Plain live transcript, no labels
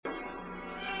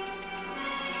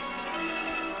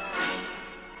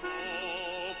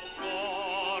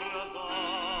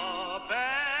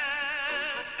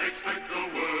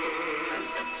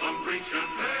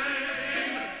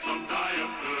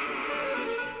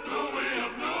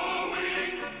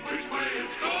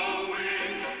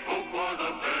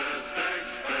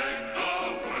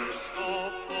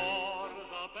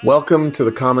Welcome to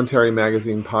the Commentary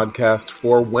Magazine podcast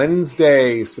for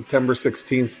Wednesday, September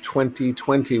 16th,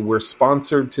 2020. We're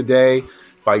sponsored today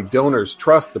by Donors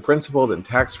Trust, the principled and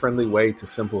tax-friendly way to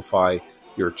simplify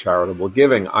your charitable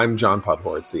giving. I'm John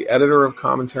Podhoretz, the editor of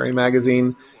Commentary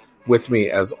Magazine. With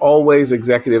me, as always,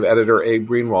 executive editor Abe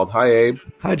Greenwald. Hi, Abe.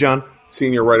 Hi, John.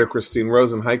 Senior writer Christine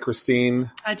Rosen. Hi,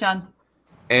 Christine. Hi, John.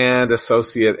 And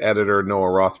associate editor Noah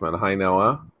Rothman. Hi,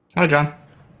 Noah. Hi, John.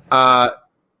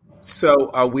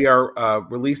 So we are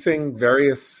releasing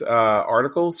various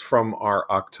articles from our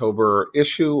October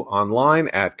issue online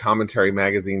at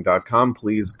commentarymagazine.com.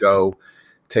 Please go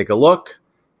take a look.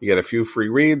 You get a few free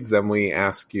reads. Then we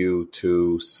ask you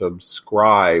to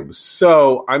subscribe.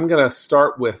 So I'm going to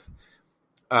start with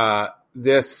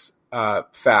this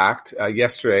fact.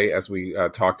 Yesterday, as we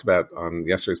talked about on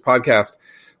yesterday's podcast,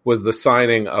 was the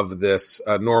signing of this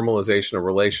normalization of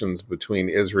relations between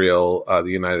Israel,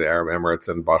 the United Arab Emirates,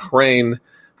 and Bahrain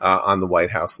on the White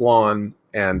House lawn.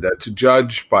 And to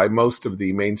judge by most of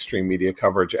the mainstream media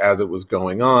coverage as it was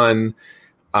going on,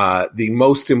 the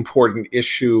most important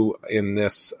issue in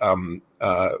this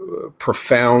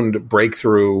profound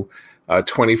breakthrough,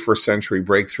 21st century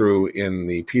breakthrough in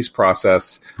the peace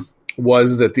process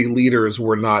was that the leaders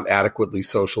were not adequately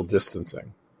social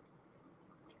distancing.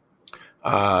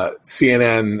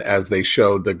 CNN, as they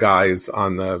showed the guys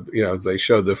on the, as they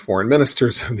showed the foreign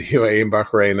ministers of the UAE and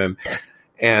Bahrain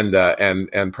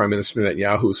and Prime Minister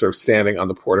Netanyahu sort of standing on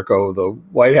the portico of the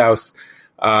White House,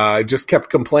 just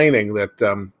kept complaining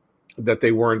that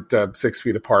they weren't 6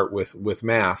 feet apart with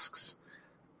masks.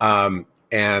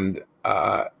 And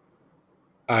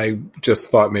I just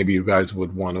thought maybe you guys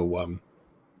would want to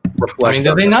reflect. I mean,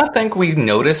 do they not think we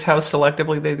notice how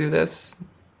selectively they do this?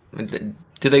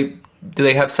 Do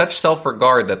they have such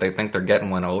self-regard that they think they're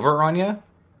getting one over on you?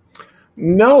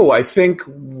 No, I think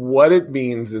what it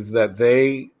means is that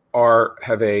they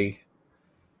have a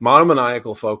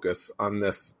monomaniacal focus on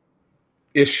this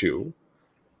issue,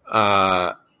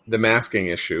 the masking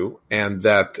issue, and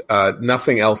that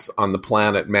nothing else on the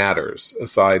planet matters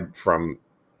aside from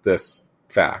this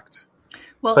fact.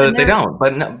 Well, but they don't.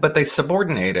 But they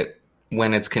subordinate it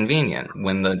when it's convenient,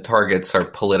 when the targets are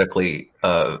politically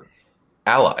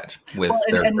allied with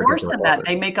their and worse than that,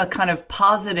 they make a kind of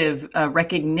positive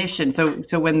recognition.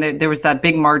 So when there was that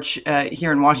big march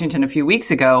here in Washington a few weeks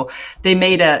ago,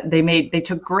 they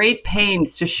took great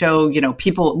pains to show,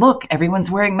 people, look,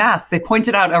 everyone's wearing masks. They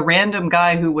pointed out a random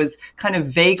guy who was kind of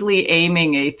vaguely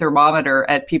aiming a thermometer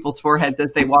at people's foreheads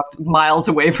as they walked miles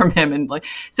away from him, and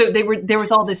there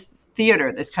was all this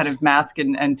theater, this kind of mask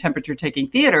and temperature taking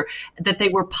theater that they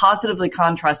were positively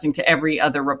contrasting to every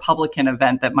other Republican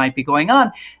event that might be going on,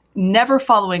 never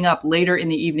following up later in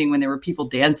the evening when there were people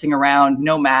dancing around,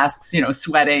 no masks,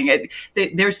 sweating.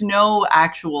 There's no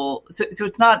actual, so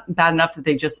it's not bad enough that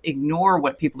they just ignore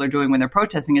what people are doing when they're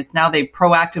protesting. It's now they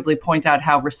proactively point out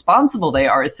how responsible they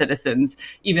are as citizens,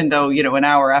 even though, an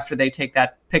hour after they take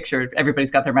that picture,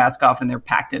 everybody's got their mask off and they're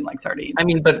packed in like sardines. I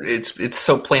mean, but it's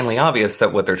so plainly obvious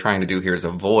that what they're trying to do here is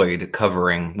avoid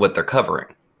covering what they're covering.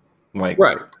 Right.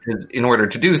 Because in order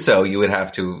to do so, you would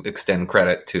have to extend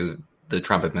credit to the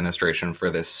Trump administration for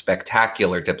this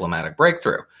spectacular diplomatic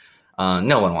breakthrough.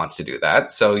 No one wants to do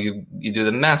that. So you do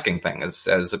the masking thing as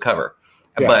a cover.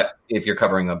 Yeah. But if you're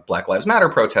covering a Black Lives Matter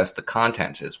protest, the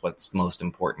content is what's most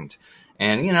important.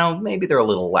 And, maybe they're a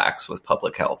little lax with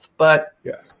public health. But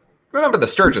yes. Remember the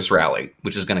Sturgis rally,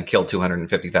 which is going to kill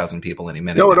 250,000 people any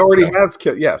minute. No, it already has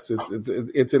killed. Yes,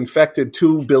 it's infected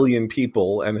 2 billion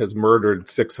people and has murdered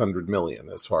 600 million,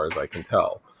 as far as I can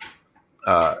tell.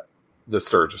 The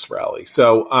Sturgis rally.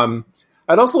 So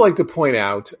I'd also like to point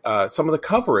out some of the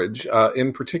coverage.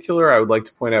 In particular, I would like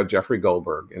to point out Jeffrey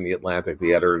Goldberg in The Atlantic,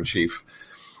 the editor-in-chief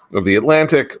of The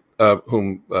Atlantic,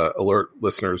 whom alert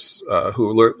listeners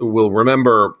who will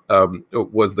remember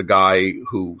was the guy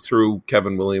who threw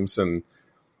Kevin Williamson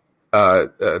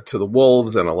to the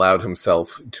wolves and allowed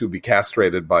himself to be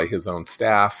castrated by his own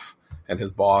staff and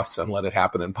his boss and let it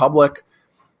happen in public.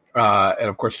 And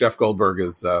of course, Jeff Goldberg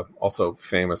is also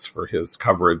famous for his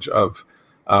coverage of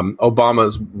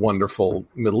Obama's wonderful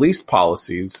Middle East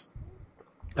policies,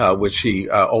 which he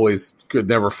always could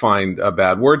never find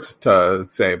bad words to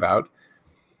say about,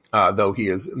 though he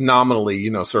is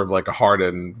nominally, sort of like a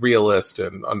hardened realist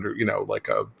and like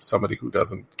somebody who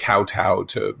doesn't kowtow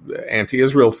to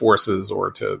anti-Israel forces or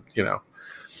to,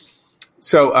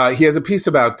 So he has a piece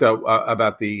about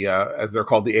the, as they're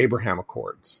called, the Abraham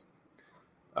Accords.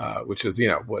 Which is,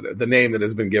 what the name that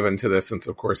has been given to this since,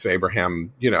 of course,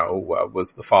 Abraham,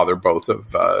 was the father both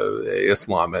of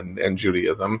Islam and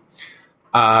Judaism.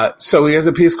 So he has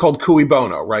a piece called Cui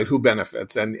Bono, right? Who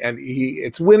benefits? And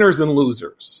it's winners and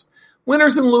losers.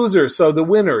 Winners and losers. So the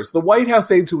winners, the White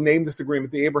House aides who named this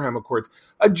agreement the Abraham Accords,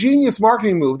 a genius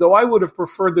marketing move, though I would have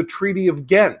preferred the Treaty of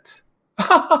Ghent.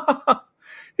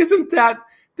 Isn't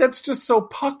that's just so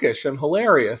puckish and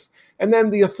hilarious. And then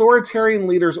the authoritarian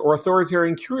leaders or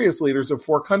authoritarian curious leaders of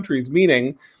 4 countries,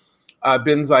 meaning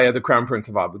bin Zayed, the Crown Prince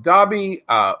of Abu Dhabi,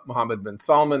 Mohammed bin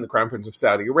Salman, the Crown Prince of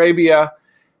Saudi Arabia,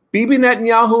 Bibi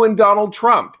Netanyahu, and Donald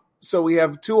Trump. So we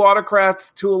have 2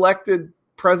 autocrats, 2 elected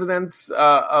presidents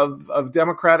of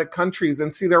democratic countries,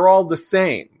 and see, they're all the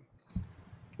same.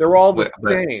 They're all the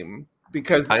same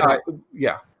because,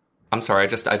 yeah. I'm sorry,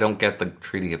 I don't get the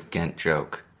Treaty of Ghent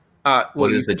joke.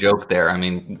 What is the joke there? I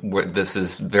mean, this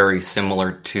is very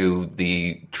similar to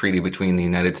the treaty between the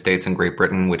United States and Great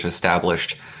Britain, which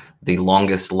established the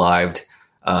longest-lived,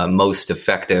 most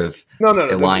effective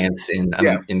alliance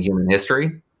in human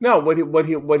history. No,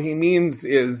 what he means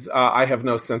is I have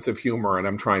no sense of humor and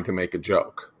I'm trying to make a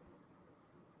joke.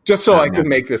 Just so I can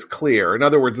make this clear. In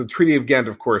other words, the Treaty of Ghent,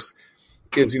 of course,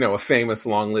 is a famous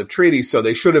long-lived treaty. So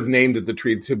they should have named it the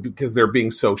treaty because they're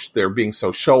being so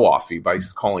show-offy by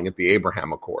calling it the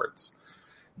Abraham Accords.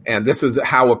 And this is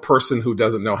how a person who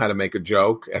doesn't know how to make a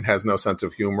joke and has no sense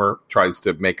of humor tries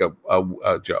to make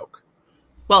a joke.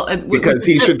 Well, because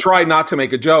he should try not to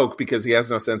make a joke because he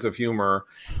has no sense of humor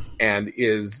and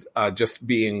is just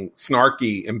being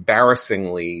snarky,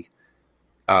 embarrassingly,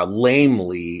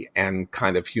 lamely, and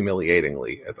kind of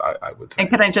humiliatingly, as I would say.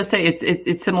 And can I just say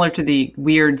it's similar to the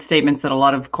weird statements that a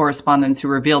lot of correspondents who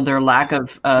revealed their lack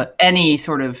of any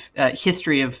sort of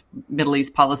history of Middle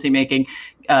East policymaking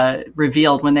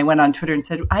revealed when they went on Twitter and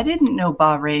said, "I didn't know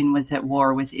Bahrain was at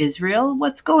war with Israel.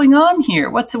 What's going on here?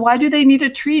 Why do they need a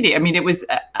treaty?" I mean, it was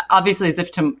obviously as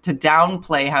if to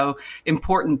downplay how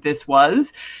important this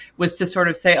was to sort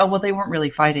of say, "Oh, well, they weren't really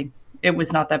fighting. It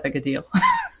was not that big a deal."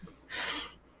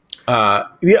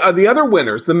 The other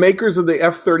winners, the makers of the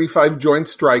F-35 Joint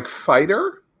Strike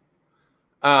Fighter,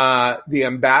 the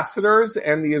ambassadors,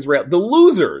 and the Israel. The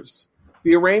losers,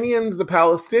 the Iranians, the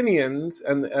Palestinians,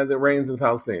 and the Iranians and the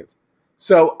Palestinians.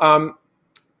 So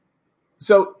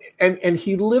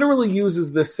he literally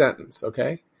uses this sentence,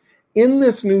 okay? In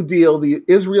this New Deal,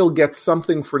 Israel gets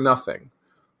something for nothing.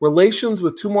 Relations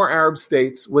with 2 more Arab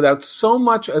states without so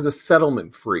much as a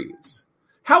settlement freeze.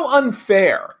 How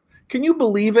unfair. Can you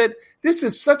believe it? This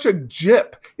is such a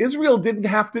jip. Israel didn't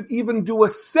have to even do a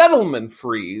settlement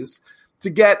freeze to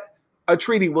get a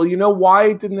treaty. Well, you know why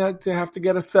it didn't have to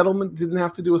do a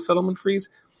settlement freeze?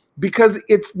 Because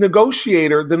the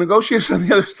negotiators on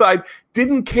the other side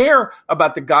didn't care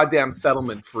about the goddamn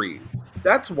settlement freeze.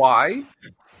 That's why.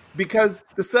 Because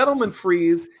the settlement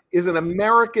freeze is an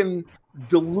American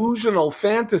delusional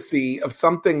fantasy of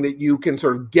something that you can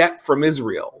sort of get from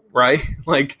Israel, right?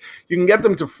 Like you can get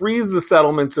them to freeze the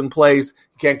settlements in place.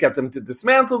 You can't get them to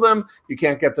dismantle them. You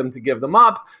can't get them to give them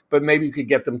up, but maybe you could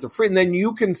get them to free. And then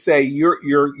you can say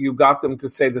you got them to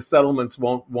say the settlements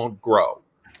won't grow.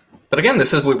 But again,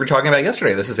 this is what we were talking about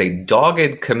yesterday. This is a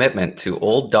dogged commitment to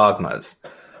old dogmas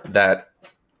that,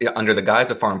 under the guise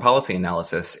of foreign policy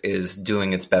analysis, is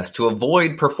doing its best to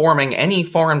avoid performing any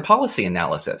foreign policy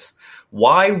analysis.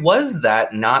 Why was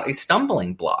that not a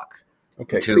stumbling block?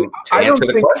 Okay, to answer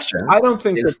the question, I don't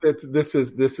think that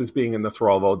this is being in the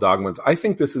thrall of old dogmas. I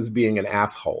think this is being an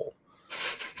asshole.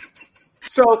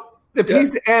 So the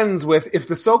piece ends with, if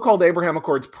the so-called Abraham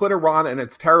Accords put Iran and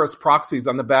its terrorist proxies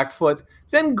on the back foot,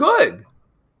 then good.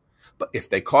 But if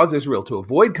they cause Israel to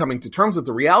avoid coming to terms with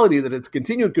the reality that its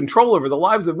continued control over the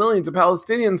lives of millions of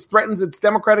Palestinians threatens its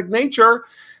democratic nature,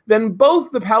 then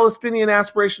both the Palestinian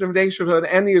aspiration of nationhood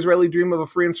and the Israeli dream of a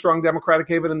free and strong democratic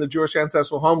haven in the Jewish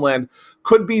ancestral homeland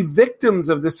could be victims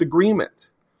of this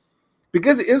agreement.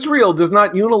 Because Israel does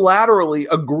not unilaterally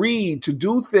agree to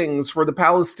do things for the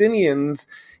Palestinians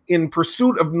in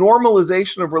pursuit of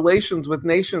normalization of relations with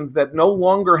nations that no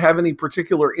longer have any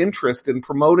particular interest in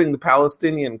promoting the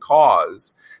Palestinian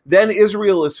cause, then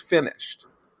Israel is finished.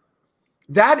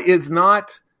 That is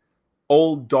not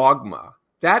old dogma.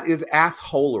 That is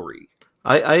assholery.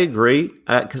 I agree,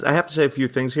 because I have to say a few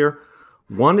things here.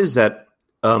 One is that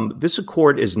this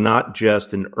accord is not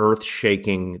just an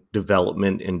earth-shaking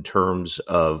development in terms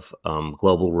of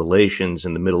global relations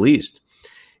in the Middle East.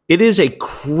 It is a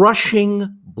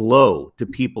crushing blow to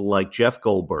people like Jeff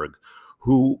Goldberg,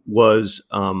 who was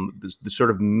the sort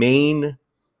of main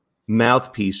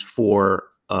mouthpiece for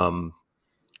the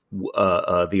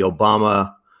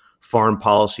Obama foreign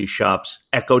policy shop's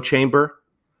echo chamber,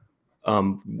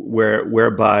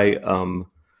 whereby all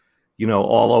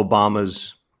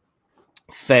Obama's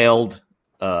failed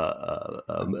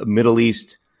Middle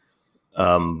East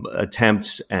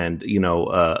attempts, and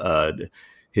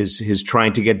his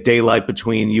trying to get daylight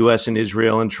between U.S. and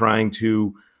Israel, and trying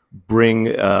to bring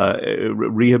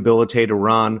rehabilitate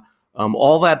Iran.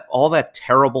 All that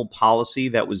terrible policy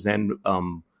that was then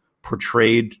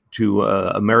portrayed to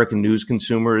American news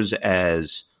consumers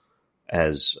as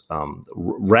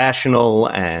rational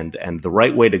and the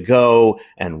right way to go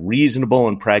and reasonable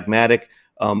and pragmatic.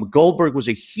 Goldberg was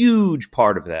a huge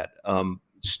part of that.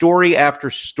 Story after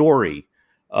story,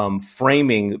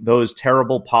 framing those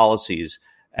terrible policies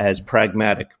as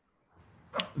pragmatic.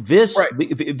 This right.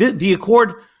 the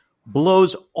Accord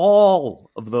blows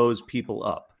all of those people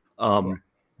up.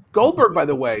 Goldberg, by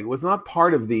the way, was not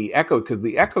part of the echo, because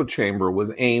the echo chamber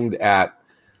was aimed at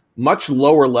much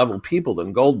lower level people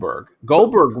than Goldberg.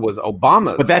 Goldberg was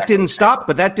Obama's. But that didn't stop.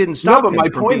 No, but my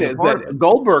point is that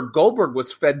Goldberg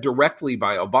was fed directly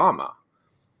by Obama,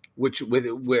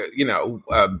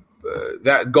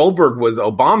 that Goldberg was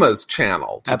Obama's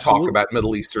channel to talk about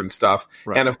Middle Eastern stuff.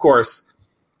 Right. And of course,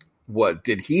 what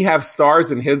did he have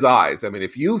stars in his eyes? I mean,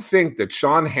 if you think that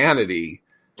Sean Hannity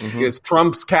is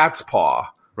Trump's cat's paw,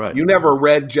 right, you never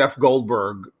read Jeff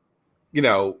Goldberg,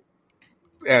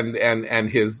 and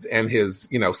his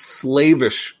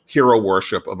slavish hero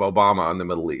worship of Obama in the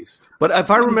Middle East. But if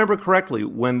I remember correctly,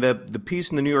 when the piece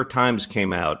in the New York Times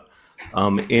came out,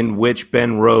 in which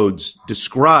Ben Rhodes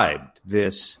described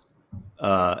this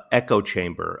echo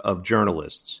chamber of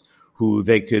journalists who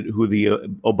the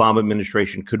Obama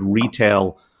administration could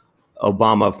retail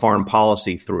Obama foreign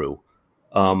policy through,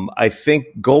 I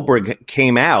think Goldberg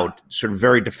came out sort of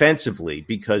very defensively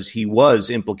because he was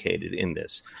implicated in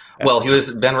this. Well,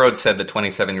 Ben Rhodes said the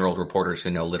 27-year-old reporters who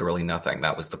know literally nothing.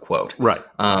 That was the quote. Right.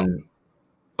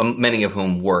 Many of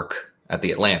whom work at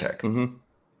The Atlantic. Mm-hmm.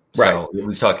 So right. He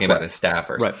was talking about his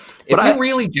staffers. Right. If you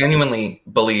really genuinely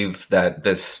believe that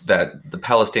the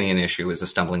Palestinian issue is a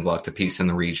stumbling block to peace in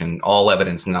the region, all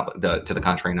evidence to the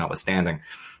contrary notwithstanding,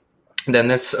 then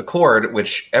this accord,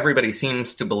 which everybody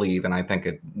seems to believe, and I think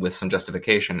with some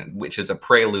justification, which is a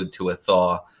prelude to a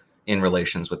thaw in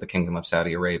relations with the Kingdom of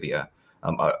Saudi Arabia,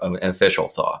 an official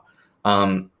thaw,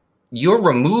 you're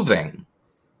removing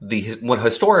what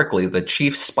historically the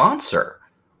chief sponsor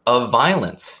of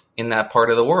violence in that part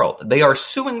of the world. They are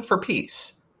suing for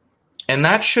peace. And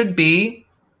that should be,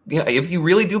 if you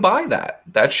really do buy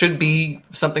that should be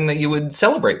something that you would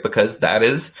celebrate, because that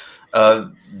is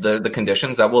the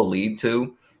conditions that will lead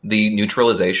to the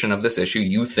neutralization of this issue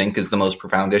you think is the most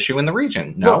profound issue in the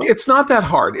region. No, look, it's not that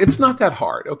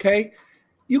hard. Okay?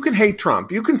 You can hate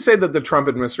Trump. You can say that the Trump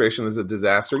administration is a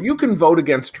disaster. You can vote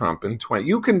against Trump in 20.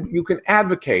 You can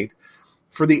advocate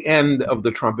for the end of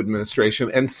the Trump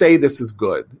administration and say this is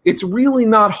good. It's really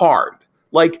not hard.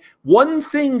 Like, one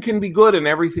thing can be good and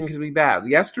everything can be bad.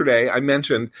 Yesterday, I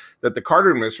mentioned that the Carter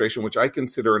administration, which I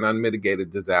consider an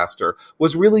unmitigated disaster,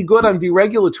 was really good on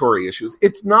deregulatory issues.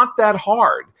 It's not that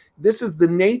hard. This is the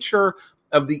nature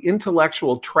of the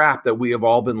intellectual trap that we have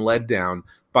all been led down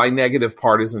by negative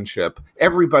partisanship,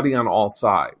 everybody on all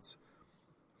sides.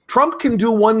 Trump can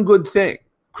do one good thing.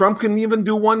 Trump can even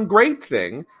do one great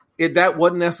thing. That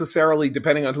wouldn't necessarily,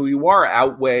 depending on who you are,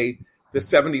 outweigh the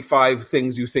 75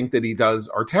 things you think that he does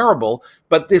are terrible.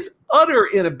 But this utter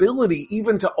inability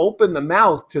even to open the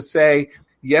mouth to say,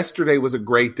 yesterday was a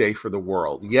great day for the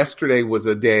world. Yesterday was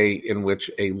a day in which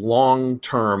a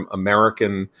long-term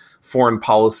American foreign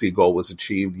policy goal was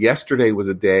achieved. Yesterday was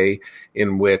a day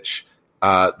in which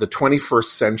the 21st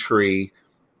century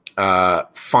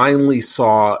finally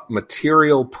saw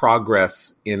material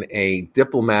progress in a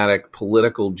diplomatic,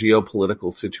 political,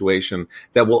 geopolitical situation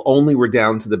that will only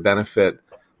redound to the benefit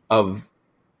of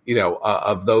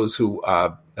those who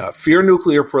fear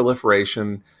nuclear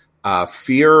proliferation,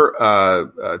 fear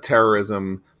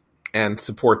terrorism, and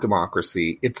support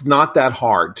democracy. It's not that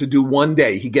hard to do one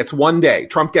day. He gets one day.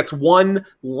 Trump gets one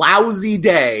lousy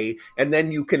day, and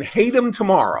then you can hate him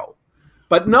tomorrow.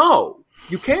 But no,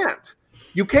 you can't.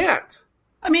 You can't.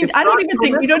 I mean, I don't even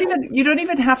think you don't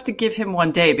even have to give him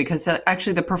one day, because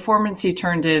actually the performance he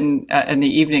turned in the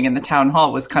evening in the town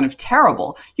hall was kind of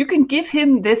terrible. You can give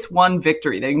him this one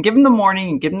victory. They can give him the morning,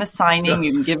 you can give him the signing,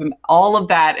 you can give him all of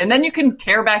that, and then you can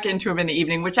tear back into him in the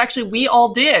evening, which actually we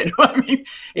all did. I mean,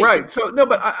 right. So no,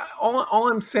 but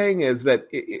all I'm saying is that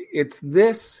it's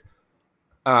this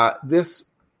this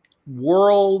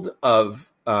world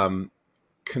of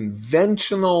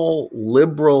conventional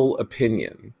liberal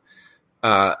opinion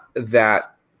that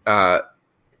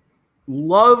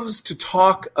loves to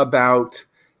talk about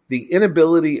the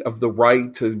inability of the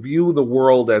right to view the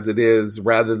world as it is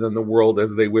rather than the world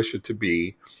as they wish it to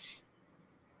be,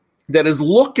 that is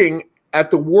looking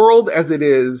at the world as it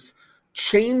is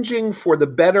changing for the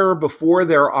better before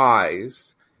their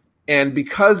eyes. And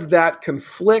because that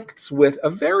conflicts with a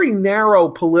very narrow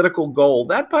political goal,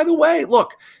 that, by the way,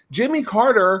 look, Jimmy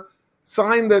Carter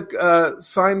signed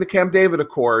the Camp David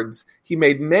Accords. He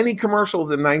made many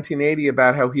commercials in 1980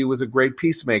 about how he was a great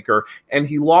peacemaker, and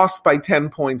he lost by 10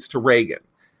 points to Reagan.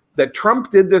 That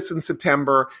Trump did this in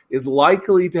September is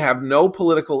likely to have no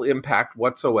political impact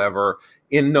whatsoever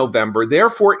in November.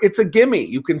 Therefore, it's a gimme.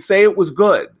 You can say it was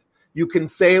good. You can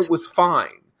say it was fine.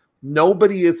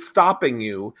 Nobody is stopping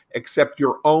you except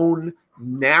your own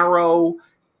narrow,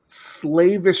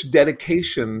 slavish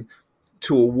dedication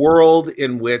to a world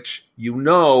in which you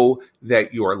know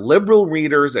that your liberal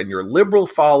readers and your liberal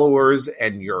followers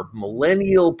and your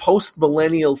millennial,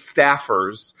 post-millennial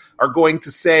staffers are going to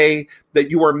say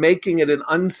that you are making it an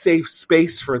unsafe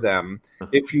space for them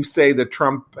if you say that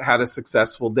Trump had a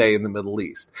successful day in the Middle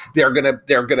East. They're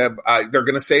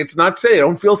gonna say it's not safe. They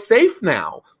don't feel safe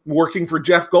now working for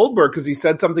Jeff Goldberg because he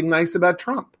said something nice about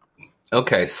Trump.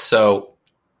 Okay, so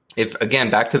if, again,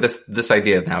 back to this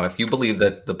idea now, if you believe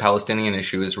that the Palestinian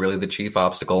issue is really the chief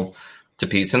obstacle to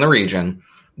peace in the region,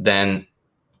 then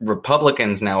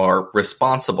Republicans now are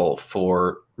responsible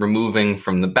for removing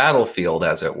from the battlefield,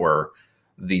 as it were,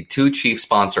 the two chief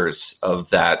sponsors of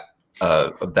that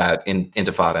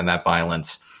intifada and that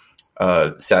violence,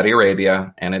 Saudi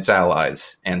Arabia and its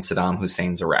allies, and Saddam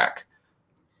Hussein's Iraq.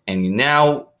 And you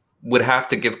now would have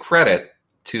to give credit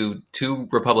to two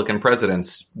Republican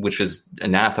presidents, which is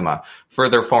anathema, for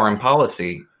their foreign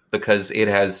policy, because it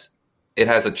has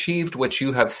achieved what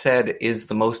you have said is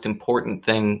the most important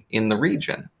thing in the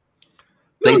region.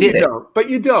 They did it. But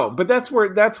you don't. But that's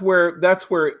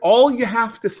where all you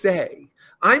have to say.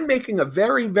 I'm making a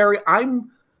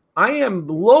I am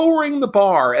lowering the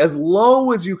bar as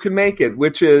low as you can make it,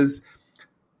 which is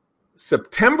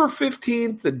September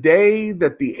 15th, the day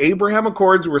that the Abraham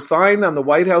Accords were signed on the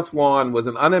White House lawn, was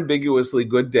an unambiguously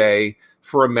good day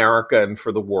for America and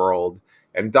for the world.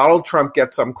 And Donald Trump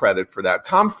gets some credit for that.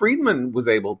 Tom Friedman was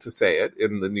able to say it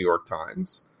in the New York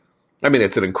Times. I mean,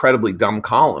 it's an incredibly dumb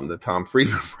column that Tom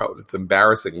Friedman wrote. It's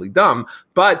embarrassingly dumb.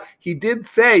 But he did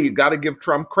say you got to give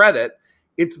Trump credit.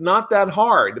 It's not that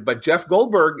hard, but Jeff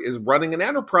Goldberg is running an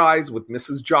enterprise with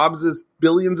Mrs. Jobs'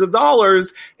 billions of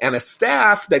dollars and a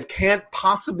staff that can't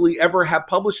possibly ever have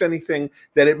published anything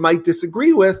that it might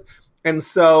disagree with. And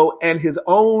his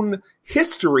own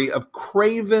history of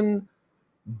craven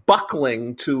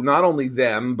buckling to not only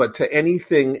them, but to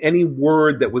any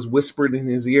word that was whispered in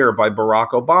his ear by Barack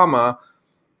Obama,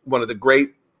 one of the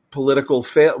great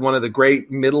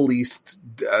Middle East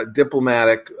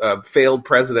diplomatic failed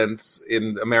presidents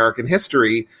in American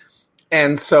history.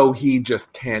 And so he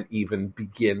just can't even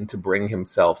begin to bring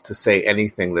himself to say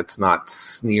anything that's not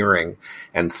sneering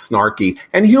and snarky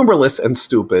and humorless and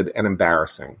stupid and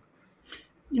embarrassing.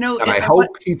 And I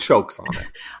hope he chokes on it.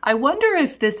 I wonder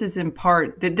if this is in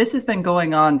part that this has been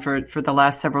going on for the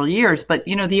last several years, but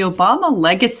the Obama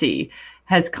legacy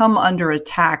has come under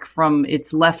attack from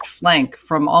its left flank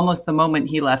from almost the moment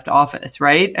he left office,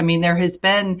 right? I mean, there has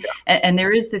been, and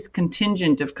there is this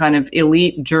contingent of kind of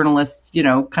elite journalists,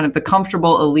 kind of the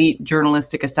comfortable elite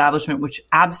journalistic establishment, which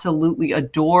absolutely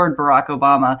adored Barack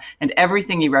Obama and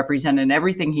everything he represented and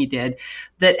everything he did,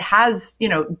 that has,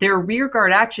 their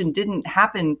rearguard action didn't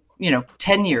happen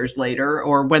 10 years later,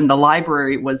 or when the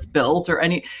library was built, or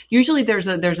usually there's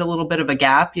a little bit of a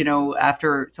gap,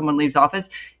 after someone leaves office.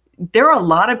 There are a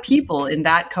lot of people in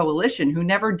that coalition who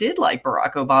never did like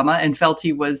Barack Obama and felt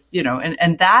he was,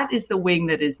 and that is the wing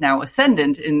that is now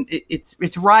ascendant, and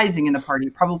it's rising in the party.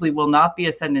 It probably will not be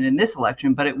ascendant in this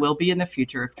election, but it will be in the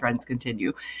future if trends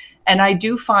continue. And I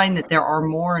do find that there are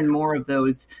more and more of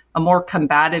those, a more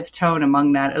combative tone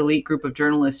among that elite group of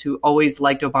journalists who always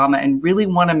liked Obama and really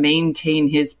want to maintain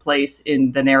his place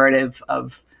in the narrative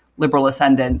of liberal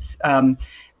ascendance.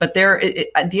 But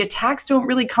the attacks don't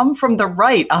really come from the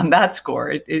right on that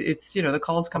score. It's the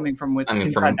calls coming from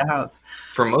inside the House.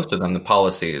 For most of them, the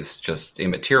policy is just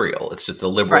immaterial. It's just the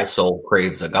liberal soul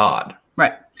craves a god.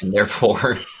 Right. And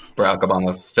therefore, Barack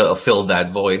Obama filled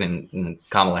that void, and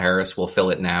Kamala Harris will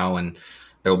fill it now, and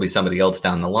there will be somebody else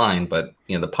down the line. But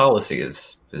the policy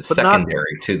is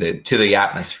secondary to the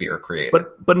atmosphere created.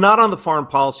 But not on the foreign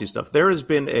policy stuff. There has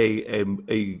been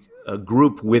a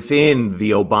group within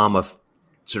the Obama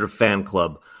sort of fan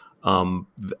club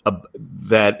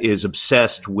that is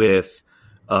obsessed with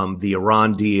the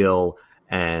Iran deal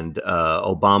and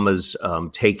Obama's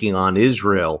taking on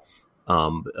Israel.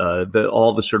 All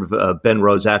the sort of Ben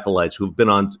Rhodes acolytes who've been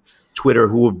on Twitter,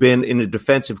 who have been in a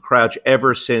defensive crouch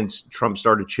ever since Trump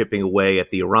started chipping away at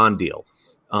the Iran deal.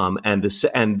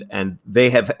 and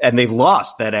they've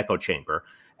lost that echo chamber.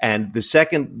 And the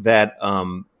second that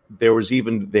there was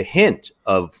even the hint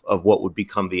of what would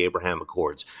become the Abraham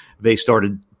Accords, they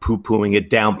started poo-pooing it,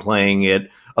 downplaying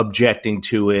it, objecting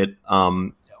to it,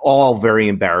 all very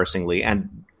embarrassingly.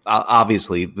 And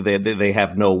obviously, they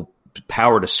have no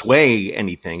power to sway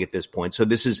anything at this point. So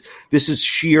this is a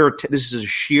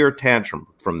sheer tantrum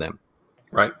from them.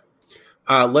 Right.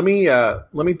 Let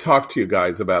me talk to you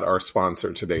guys about our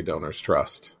sponsor today, Donors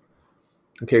Trust.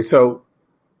 Okay, so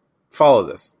follow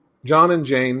this. John and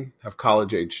Jane have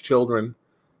college-age children,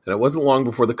 and it wasn't long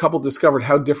before the couple discovered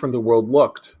how different the world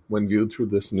looked when viewed through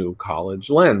this new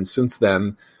college lens. Since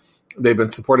then, they've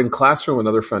been supporting Classroom and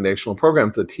other foundational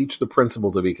programs that teach the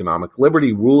principles of economic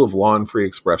liberty, rule of law, and free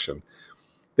expression.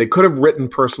 They could have written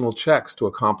personal checks to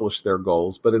accomplish their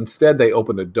goals, but instead they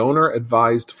opened a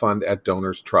donor-advised fund at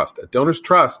Donors Trust. At Donors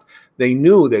Trust, they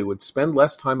knew they would spend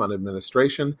less time on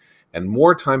administration and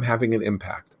more time having an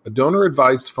impact. A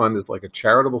donor-advised fund is like a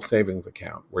charitable savings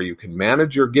account where you can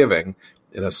manage your giving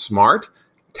in a smart,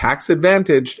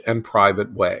 tax-advantaged, and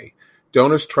private way.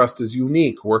 Donors Trust is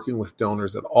unique, working with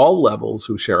donors at all levels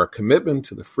who share a commitment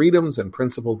to the freedoms and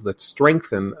principles that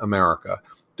strengthen America.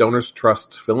 Donors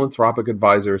Trust's philanthropic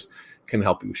advisors can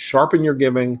help you sharpen your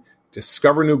giving,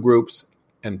 discover new groups,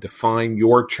 and define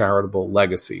your charitable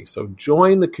legacy. So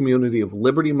join the community of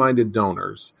liberty-minded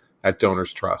donors at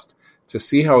Donors Trust. To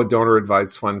see how a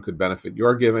donor-advised fund could benefit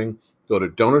your giving, go to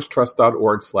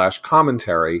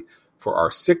donorstrust.org/commentary for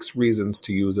our 6 reasons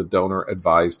to use a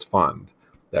donor-advised fund.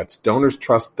 That's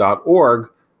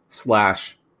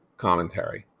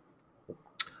donorstrust.org/commentary.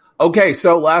 Okay,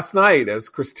 so last night, as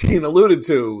Christine alluded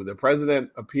to, the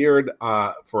president appeared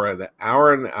for an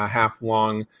hour and a half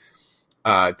long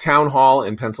town hall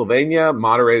in Pennsylvania,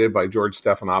 moderated by George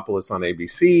Stephanopoulos on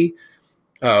ABC,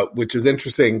 which is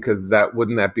interesting because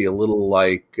wouldn't that be a little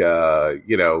like,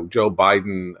 Joe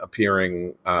Biden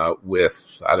appearing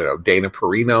with, Dana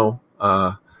Perino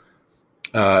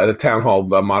at a town hall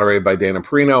moderated by Dana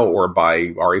Perino or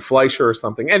by Ari Fleischer or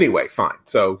something. Anyway, fine.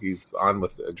 So he's on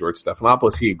with George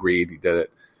Stephanopoulos. He agreed. He did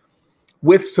it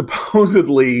with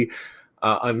supposedly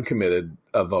uncommitted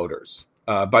voters,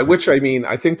 by which I mean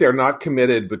I think they're not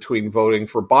committed between voting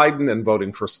for Biden and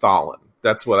voting for Stalin.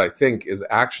 That's what I think is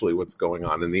actually what's going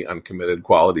on in the uncommitted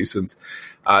quality, since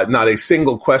not a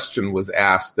single question was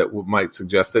asked that might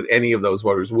suggest that any of those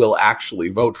voters will actually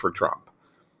vote for Trump.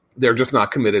 They're just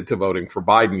not committed to voting for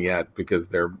Biden yet because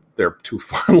they're too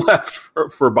far left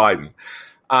for Biden.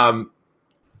 And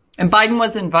Biden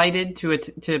was invited to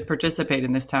participate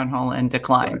in this town hall and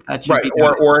declined. Right, that should be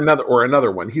or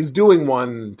another one. He's doing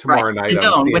one tomorrow night. His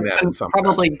own, with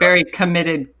probably very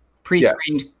committed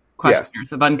pre-screened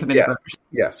questioners of uncommitted voters.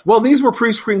 Yes. Well, these were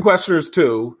pre-screened questioners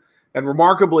too, and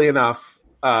remarkably enough,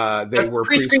 they were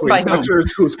pre-screened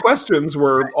questioners whose questions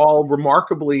were all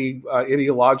remarkably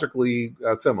ideologically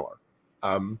similar,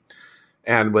 and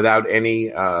without any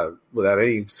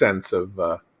sense of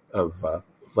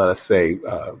let us say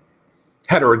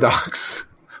heterodox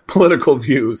political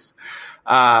views.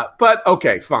 But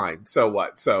okay, fine. So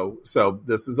what? So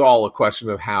this is all a question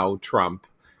of how Trump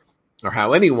or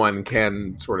how anyone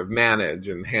can sort of manage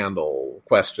and handle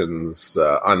questions,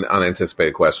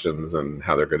 unanticipated questions, and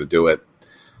how they're going to do it.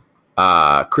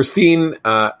 Christine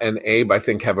and Abe, I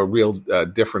think, have a real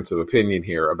difference of opinion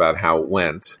here about how it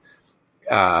went.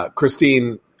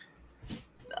 Christine,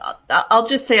 I'll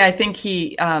just say I think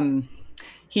he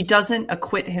doesn't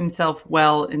acquit himself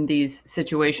well in these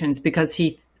situations because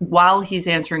while he's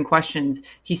answering questions,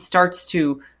 he starts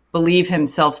to believe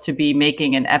himself to be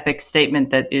making an epic statement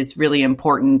that is really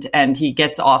important, and he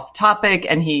gets off topic,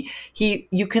 and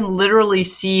you can literally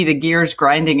see the gears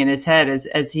grinding in his head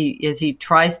as he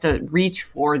tries to reach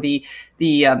for the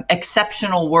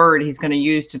exceptional word he's going to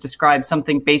use to describe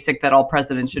something basic that all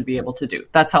presidents should be able to do.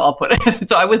 That's how I'll put it.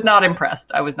 So I was not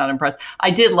impressed.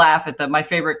 I did laugh at my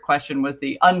favorite question was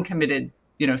the uncommitted,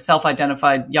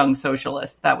 self-identified young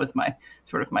socialist. That was my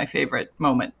favorite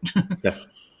moment. Yeah.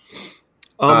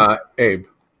 Abe.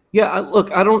 Yeah,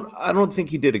 look, I don't think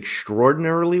he did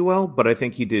extraordinarily well, but I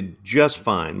think he did just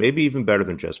fine, maybe even better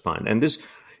than just fine. And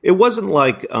it wasn't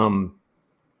like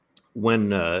when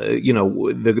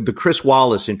the Chris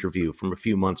Wallace interview from a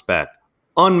few months back,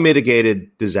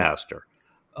 unmitigated disaster.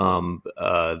 There was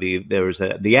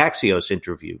the Axios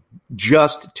interview,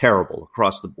 just terrible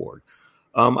across the board.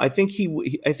 I think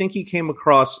he came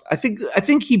across. I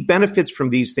think he benefits from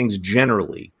these things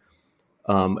generally.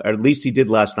 Or at least he did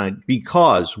last night,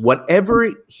 because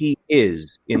whatever he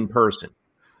is in person,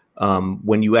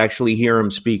 when you actually hear him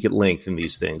speak at length in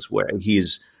these things, where he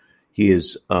is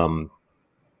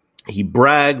he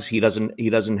brags. He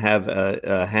doesn't have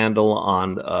a handle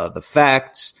on the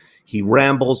facts. He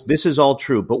rambles. This is all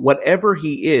true. But whatever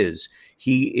he is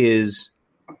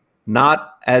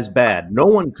not as bad. No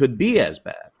one could be as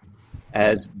bad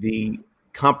as the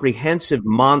comprehensive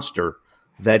monster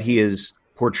that he is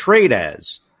portrayed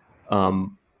as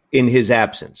in his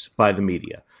absence by the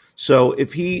media. So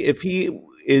if he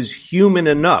is human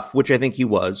enough, which I think he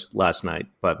was last night,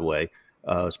 by the way,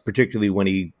 particularly when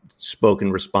he spoke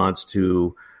in response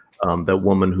to that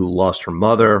woman who lost her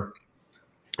mother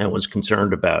and was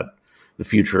concerned about the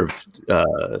future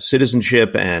of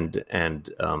citizenship and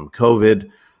COVID.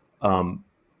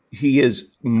 He is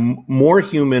more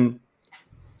human,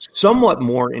 somewhat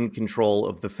more in control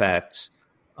of the facts,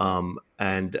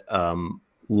 and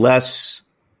less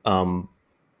sort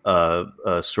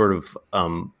of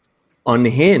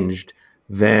unhinged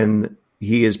than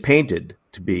he is painted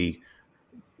to be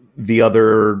the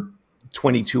other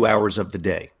 22 hours of the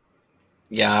day.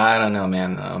 Yeah, I don't know,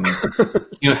 man.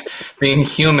 Being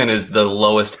human is the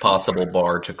lowest possible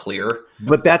bar to clear.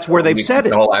 But that's where they've said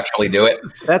it. All actually do it.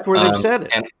 That's where they've said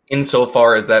it. And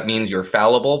insofar as that means you're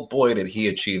fallible, boy, did he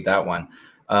achieve that one.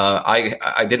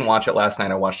 I didn't watch it last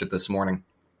night. I watched it this morning.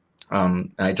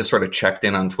 And I just sort of checked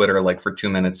in on Twitter like for 2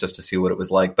 minutes just to see what it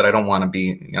was like. But I don't want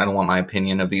my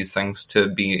opinion of these things to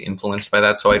be influenced by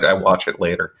that. So I watch it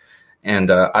later.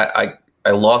 And I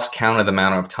lost count of the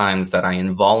amount of times that I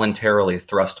involuntarily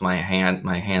thrust my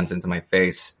hands into my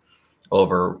face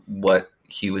over what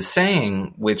he was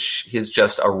saying, which is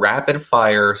just a rapid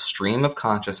fire stream of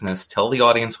consciousness. Tell the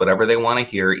audience whatever they want to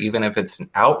hear, even if it's an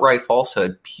outright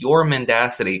falsehood, pure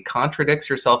mendacity, contradicts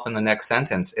yourself in the next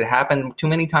sentence. It happened too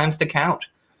many times to count.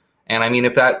 And I mean,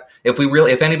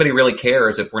 if anybody really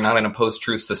cares, if we're not in a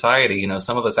post-truth society,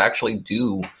 some of us actually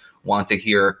do want to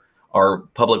hear our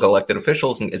public elected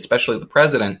officials, and especially the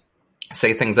president,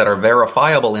 say things that are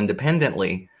verifiable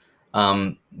independently.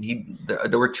 There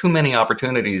were too many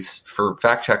opportunities for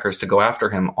fact checkers to go after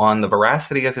him on the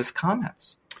veracity of his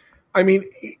comments. I mean,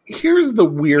 here's the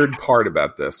weird part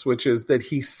about this, which is that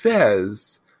he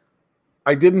says,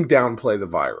 I didn't downplay the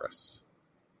virus.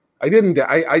 I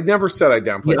never said I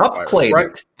downplayed the virus. He upplayed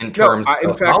it in terms of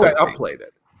in fact, I upplayed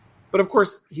it. But of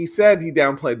course, he said he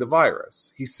downplayed the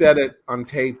virus. He said it on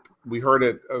tape. We heard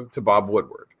it to Bob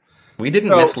Woodward. We didn't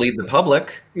mislead the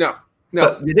public. No,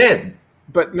 but we did.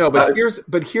 But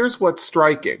here's what's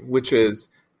striking, which is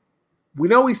we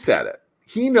know he said it.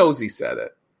 He knows he said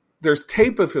it. There's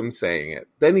tape of him saying it.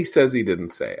 Then he says he didn't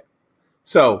say it.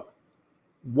 So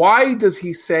why does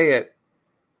he say it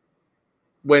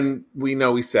when we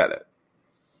know he said it?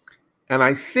 And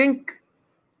I think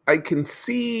I can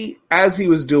see as he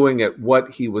was doing it what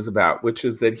he was about, which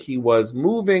is that he was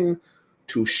moving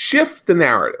to shift the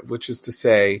narrative, which is to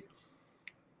say,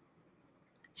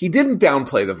 he didn't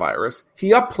downplay the virus,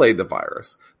 he upplayed the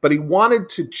virus, but he wanted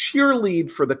to cheerlead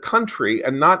for the country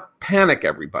and not panic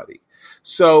everybody.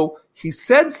 So he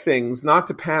said things not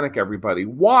to panic everybody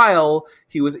while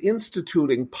he was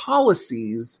instituting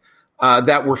policies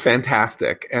that were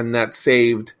fantastic and that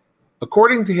saved,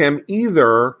 according to him,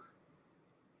 either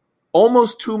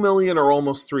almost 2 million or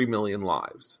almost 3 million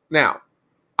lives. Now,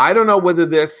 I don't know whether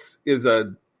this is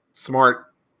a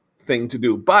smart thing to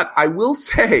do, but I will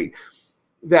say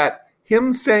that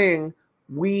him saying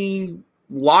we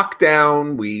locked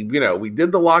down, we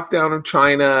did the lockdown of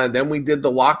China, and then we did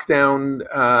the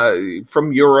lockdown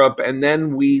from Europe, and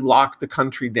then we locked the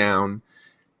country down,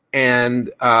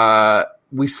 and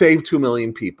we saved 2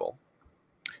 million people.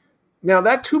 Now,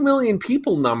 that 2 million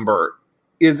people number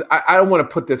is, I don't want to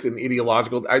put this in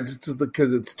ideological,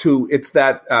 because it's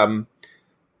that,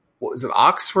 what was it,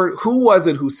 Oxford? Who was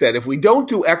it who said, if we don't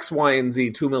do X, Y, and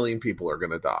Z, 2 million people are going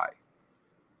to die?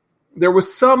 There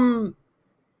was some,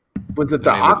 was it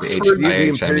the Oxford? The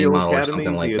Imperial Academy,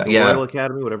 the Royal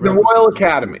Academy, whatever. The Royal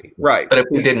Academy, right. But if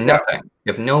we did nothing,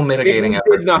 if no mitigating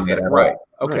efforts. Did nothing, right.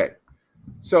 Okay. Right.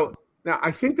 So now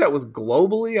I think that was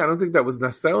globally. I don't think that was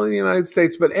necessarily the United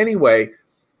States. But anyway,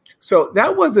 so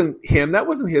that wasn't him. That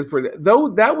wasn't his. Though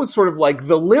that was sort of like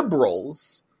the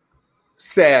liberals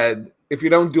said, if you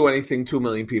don't do anything, 2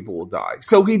 million people will die.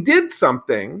 So he did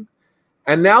something.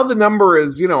 And now the number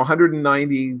is,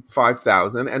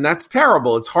 195,000. And that's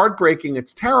terrible. It's heartbreaking.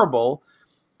 It's terrible.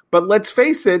 But let's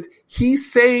face it, he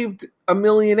saved 1.8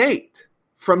 million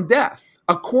from death,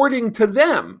 according to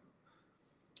them,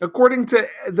 according to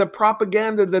the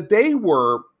propaganda that they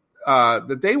were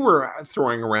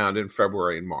throwing around in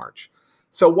February and March.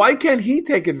 So why can't he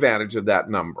take advantage of that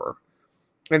number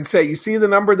and say, you see the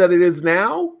number that it is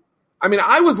now? I mean,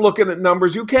 I was looking at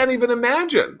numbers you can't even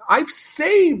imagine. My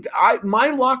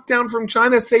lockdown from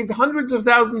China saved hundreds of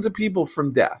thousands of people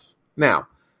from death. Now,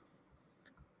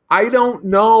 I don't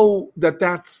know that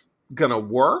that's going to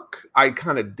work. I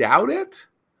kind of doubt it.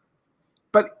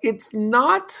 But it's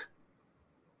not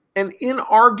an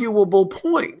inarguable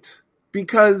point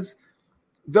because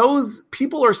those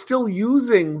people are still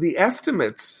using the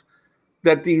estimates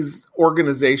that these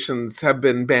organizations have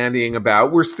been bandying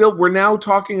about. We're now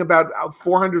talking about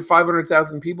 400,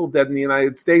 500,000 people dead in the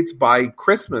United States by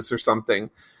Christmas or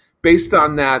something, based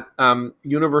on that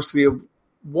University of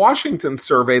Washington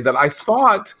survey that I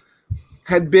thought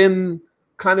had been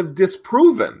kind of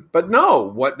disproven. But no,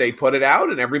 what they put it out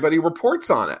and everybody reports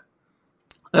on it.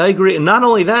 I agree. And not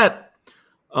only that,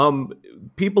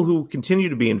 people who continue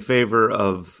to be in favor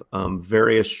of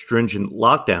various stringent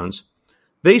lockdowns,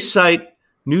 they cite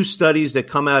new studies that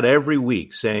come out every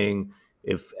week saying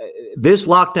if this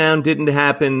lockdown didn't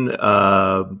happen,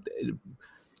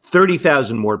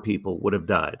 30,000 more people would have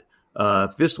died.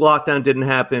 If this lockdown didn't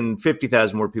happen,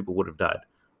 50,000 more people would have died.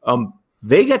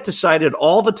 They get to cite it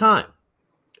all the time,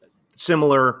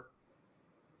 similar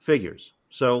figures.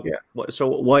 So, so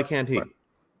why can't he?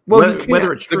 Well,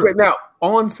 whether it's true. Now,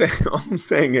 all I'm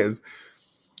saying is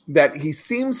that he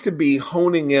seems to be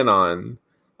honing in on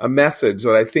a message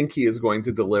that I think he is going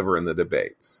to deliver in the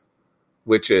debates,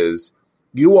 which is,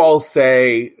 you all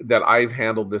say that I've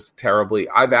handled this terribly.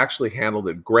 I've actually handled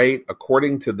it great.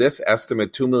 According to this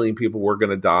estimate, 2 million people were going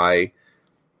to die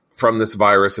from this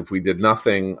virus if we did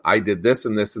nothing. I did this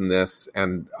and this and this,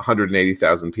 and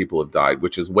 180,000 people have died,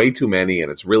 which is way too many, and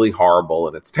it's really horrible,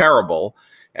 and it's terrible,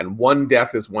 and one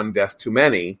death is one death too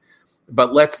many.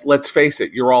 But let's face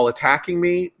it, you're all attacking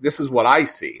me. This is what I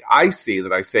see. I see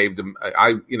that I saved them.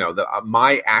 That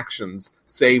my actions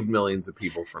saved millions of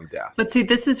people from death. But see,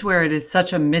 this is where it is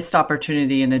such a missed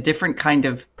opportunity, and a different kind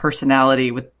of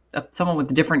personality with someone with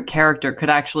a different character could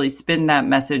actually spin that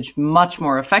message much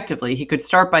more effectively. He could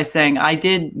start by saying, I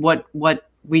did what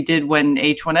we did when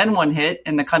H1N1 hit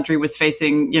and the country was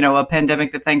facing, a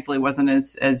pandemic that thankfully wasn't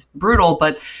as brutal.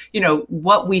 But,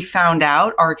 what we found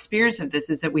out, our experience of this,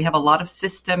 is that we have a lot of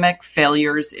systemic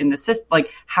failures in the system,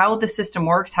 like how the system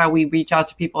works, how we reach out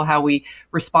to people, how we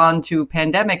respond to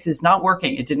pandemics is not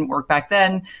working. It didn't work back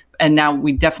then. And now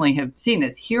we definitely have seen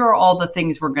this. Here are all the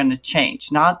things we're going to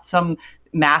change, not some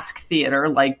mask theater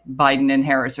like Biden and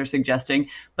Harris are suggesting,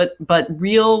 but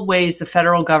real ways the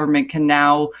federal government can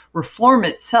now reform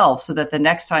itself so that the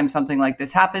next time something like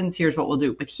this happens, here's what we'll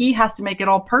do. But he has to make it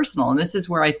all personal. And this is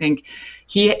where I think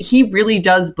he really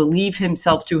does believe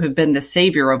himself to have been the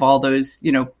savior of all those,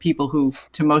 people who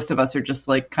to most of us are just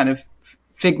like kind of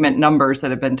figment numbers that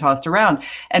have been tossed around.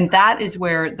 And that is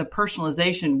where the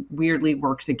personalization weirdly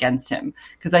works against him.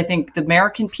 Because I think the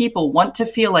American people want to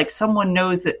feel like someone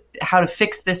knows how to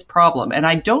fix this problem. And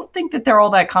I don't think that they're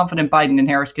all that confident Biden and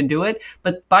Harris can do it,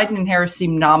 but Biden and Harris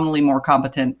seem nominally more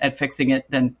competent at fixing it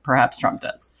than perhaps Trump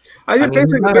does. I think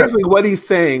basically what he's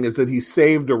saying is that he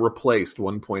saved or replaced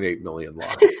 1.8 million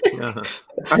lives.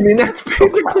 I mean, that's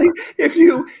basically, if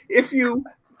you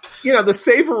the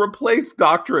save or replace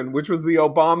doctrine, which was the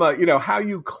Obama, how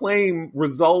you claim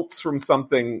results from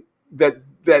something that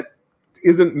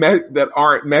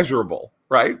aren't measurable,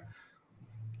 right?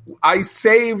 I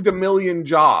saved 1 million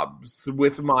jobs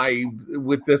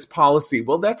with this policy.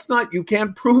 Well, that's not, you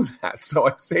can't prove that. So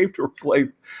I saved or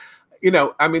replaced,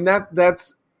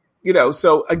 that's,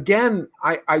 so again,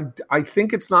 I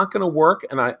think it's not going to work.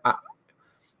 And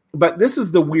but this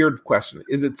is the weird question.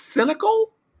 Is it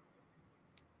cynical?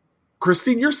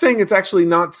 Christine, you're saying it's actually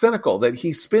not cynical, that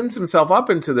he spins himself up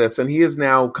into this and he has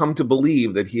now come to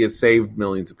believe that he has saved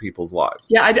millions of people's lives.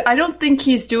 Yeah, I don't think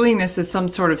he's doing this as some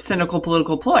sort of cynical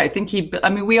political ploy. I think you got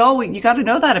to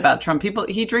know that about Trump.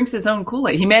 He drinks his own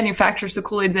Kool-Aid. He manufactures the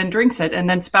Kool-Aid, then drinks it, and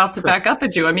then spouts it back up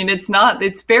at you. I mean,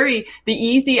 the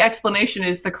easy explanation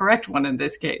is the correct one in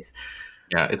this case.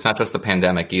 Yeah, it's not just the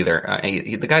pandemic either.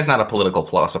 The guy's not a political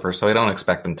philosopher, so I don't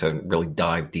expect him to really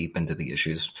dive deep into the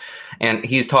issues. And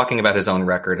he's talking about his own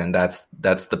record, and that's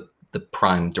the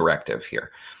prime directive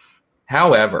here.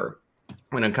 However,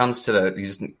 when it comes to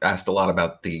he's asked a lot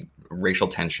about the racial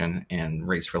tension and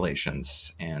race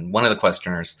relations. And one of the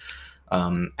questioners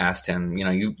asked him,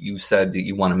 you said that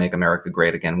you want to make America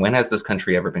great again. When has this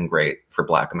country ever been great for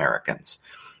Black Americans?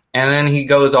 And then he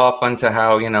goes off onto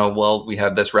how, we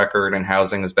have this record and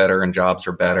housing is better and jobs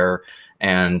are better.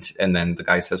 And then the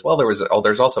guy says, well,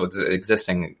 there's also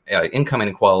existing income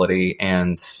inequality,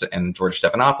 and George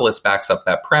Stephanopoulos backs up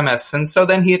that premise. And so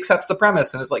then he accepts the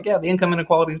premise and is like, yeah, the income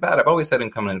inequality is bad. I've always said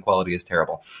income inequality is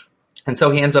terrible. And so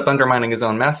he ends up undermining his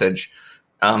own message.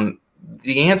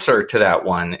 the answer to that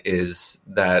one is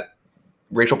that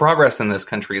racial progress in this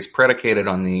country is predicated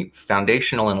on the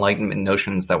foundational Enlightenment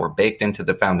notions that were baked into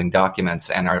the founding documents,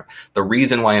 and the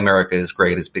reason why America is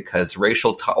great is because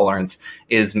racial tolerance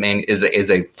is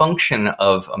a function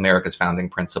of America's founding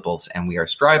principles, and we are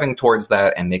striving towards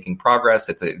that and making progress.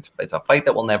 It's a fight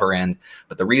that will never end,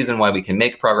 but the reason why we can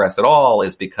make progress at all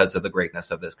is because of the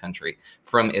greatness of this country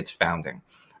from its founding.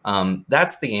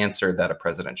 That's the answer that a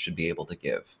president should be able to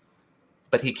give,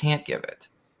 but he can't give it.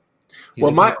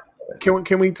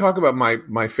 Can we talk about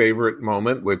my favorite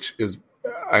moment, which was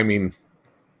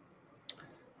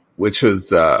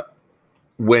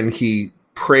when he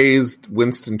praised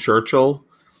Winston Churchill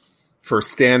for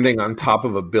standing on top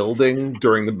of a building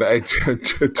during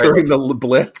the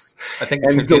Blitz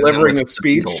and delivering a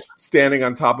speech standing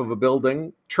on top of a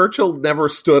building. Churchill never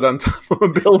stood on top of a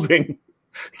building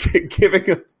giving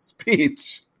a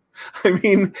speech. I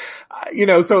mean,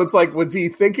 so it's like, was he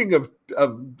thinking of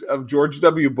George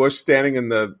W. Bush standing in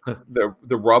the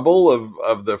rubble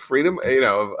of the freedom,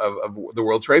 of the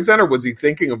World Trade Center? Was he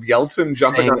thinking of Yeltsin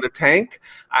jumping on the tank?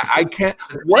 I can't.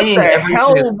 What the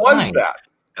hell was that?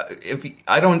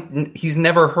 He's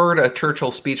never heard a Churchill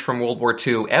speech from World War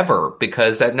II ever,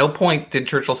 because at no point did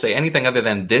Churchill say anything other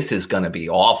than "this is going to be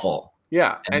awful."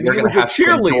 Yeah, and they're going to have to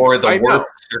endure the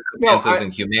worst circumstances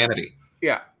in humanity.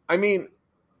 Yeah, I mean.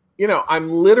 I've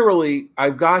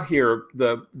got here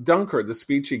the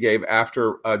speech he gave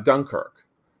after Dunkirk.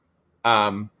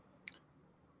 And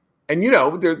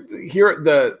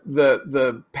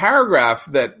the paragraph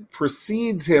that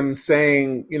precedes him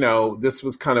saying, this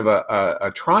was kind of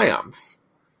a triumph,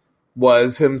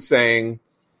 was him saying,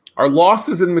 our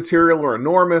losses in material are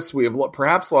enormous. We have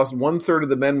perhaps lost 1/3 of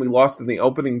the men we lost in the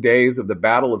opening days of the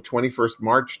Battle of 21st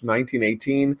March,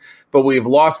 1918, but we have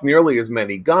lost nearly as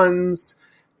many guns.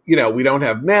 We don't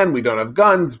have men, we don't have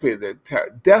guns,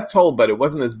 death toll, but it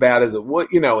wasn't as bad as it would,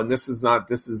 and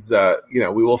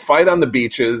we will fight on the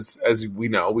beaches, as we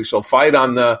know. We shall fight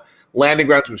on the landing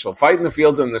grounds. We shall fight in the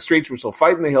fields and in the streets. We shall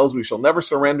fight in the hills. We shall never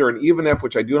surrender. And even if,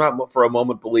 which I do not for a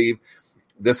moment believe,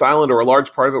 this island or a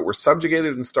large part of it were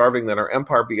subjugated and starving, then our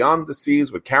empire beyond the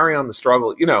seas would carry on the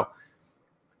struggle.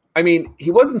 I mean,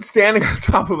 he wasn't standing on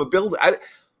top of a building.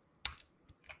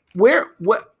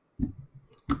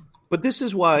 But this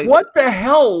is why. What the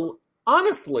hell?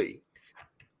 Honestly.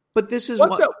 But this is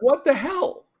what the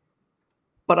hell?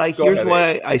 But here's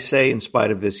why I say, in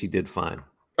spite of this, he did fine.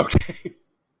 Okay.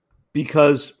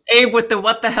 Because Abe with the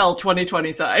what the hell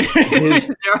 2020 side.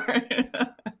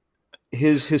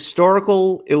 His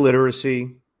historical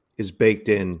illiteracy is baked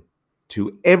in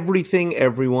to everything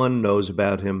everyone knows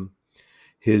about him.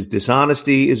 His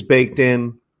dishonesty is baked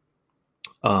in.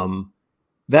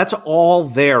 That's all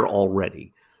there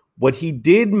already. What he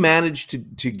did manage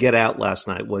to get out last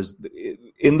night was,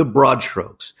 in the broad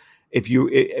strokes, if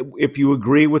you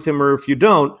agree with him or if you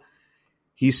don't,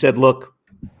 he said, look,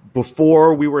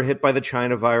 before we were hit by the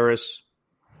China virus,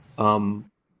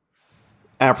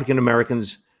 African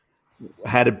Americans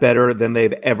had it better than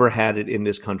they've ever had it in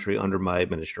this country under my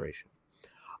administration.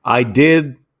 I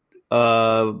did,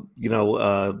 lockdowns,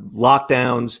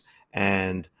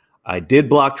 and I did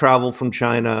block travel from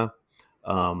China.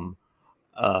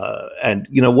 And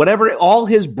whatever, all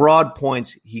his broad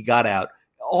points he got out.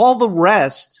 All the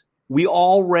rest we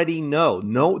already know.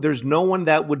 No, there's no one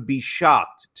that would be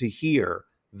shocked to hear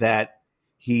that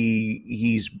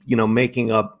he's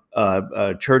making up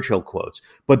Churchill quotes.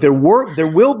 But there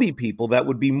will be people that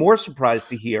would be more surprised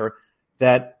to hear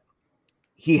that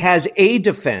he has a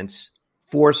defense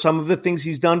for some of the things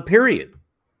he's done. Period.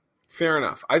 Fair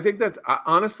enough. I think that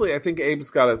honestly, I think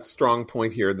Abe's got a strong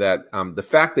point here that the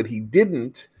fact that he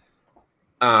didn't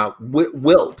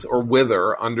wilt or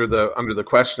wither under the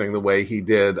questioning the way he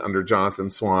did under Jonathan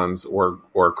Swan's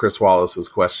or Chris Wallace's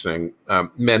questioning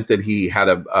meant that he had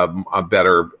a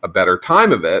better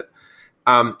time of it.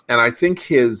 And I think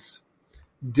his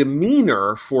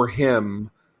demeanor for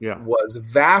him was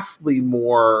vastly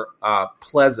more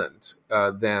pleasant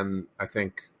than I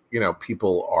think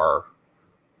people are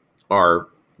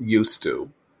used to.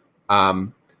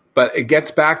 But it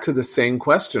gets back to the same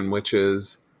question, which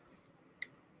is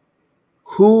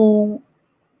who's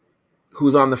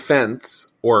on the fence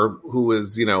or who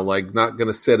is, not going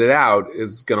to sit it out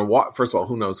is going to watch. First of all,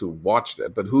 who knows who watched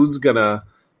it, but who's going to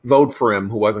vote for him,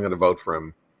 who wasn't going to vote for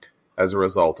him as a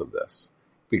result of this?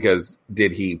 Because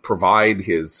did he provide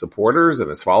his supporters and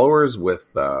his followers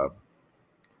with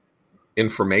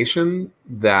information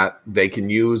that they can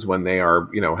use when they are,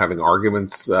 having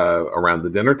arguments around the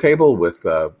dinner table with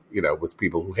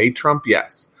people who hate Trump?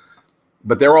 Yes.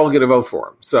 but they're all going to vote for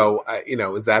him. So,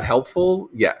 is that helpful?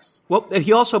 Yes. Well,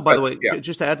 he also, by the way,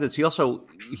 just to add to this,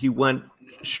 he went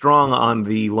strong on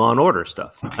the law and order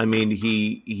stuff. I mean,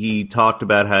 he talked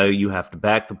about how you have to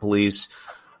back the police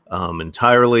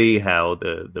entirely, how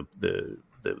the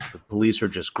police are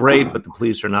just great, but the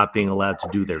police are not being allowed to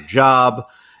do their job.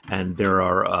 And there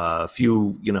are a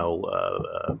few,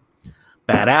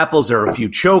 bad apples. There are a few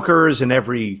chokers in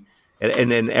every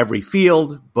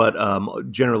field.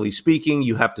 But generally speaking,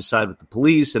 you have to side with the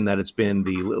police, and that it's been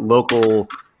the local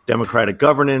Democratic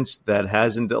governance that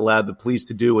hasn't allowed the police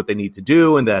to do what they need to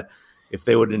do, and that if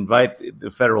they would invite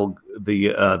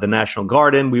the National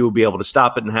Guard in, we would be able to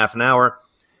stop it in half an hour.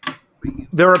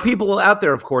 There are people out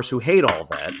there, of course, who hate all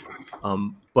that,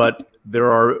 but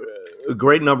there are a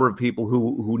great number of people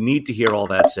who need to hear all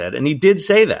that said, and he did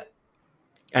say that,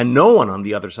 and no one on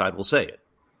the other side will say it.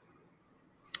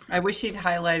 I wish he'd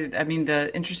highlighted,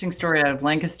 the interesting story out of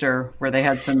Lancaster, where they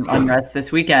had some unrest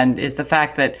this weekend, is the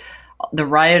fact that the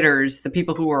rioters, the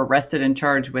people who were arrested and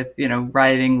charged with,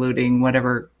 rioting, looting,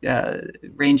 whatever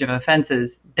range of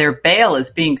offenses, their bail is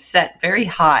being set very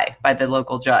high by the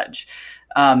local judge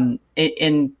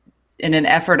in an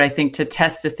effort, I think, to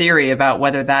test a theory about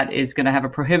whether that is going to have a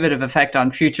prohibitive effect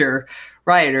on future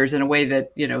rioters in a way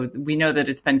that, we know that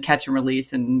it's been catch and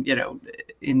release and,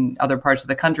 in other parts of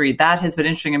the country. That has been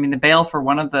interesting. The bail for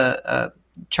one of the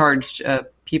charged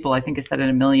people, I think, is set at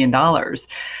 $1 million.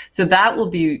 So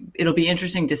it'll be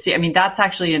interesting to see. That's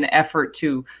actually an effort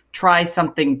to try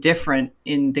something different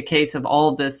in the case of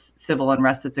all this civil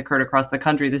unrest that's occurred across the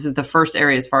country. This is the first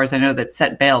area, as far as I know, that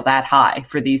set bail that high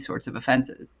for these sorts of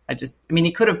offenses.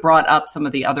 He could have brought up some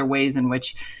of the other ways in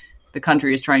which the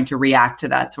country is trying to react to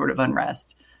that sort of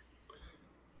unrest.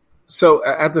 So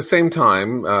at the same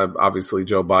time, obviously,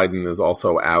 Joe Biden is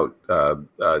also out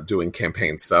doing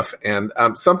campaign stuff. And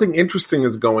something interesting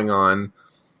is going on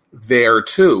there,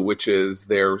 too, which is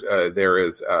there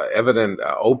is evident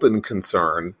open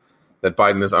concern that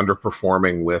Biden is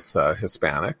underperforming with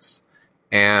Hispanics.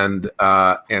 And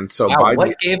so Biden,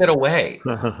 what gave it away?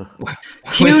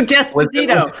 Cue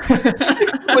Despacito.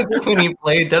 Was it when he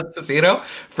played Despacito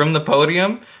from the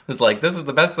podium? It was like, this is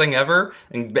the best thing ever,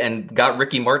 and got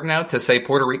Ricky Martin out to say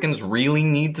Puerto Ricans really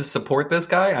need to support this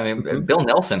guy. Bill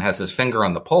Nelson has his finger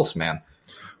on the pulse, man.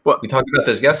 Well, we talked about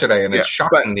this yesterday, and it's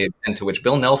shocking the extent to which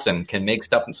Bill Nelson can make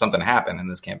something happen in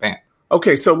this campaign.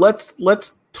 Okay, so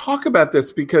let's talk about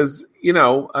this because,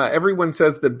 everyone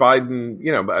says that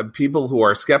Biden, people who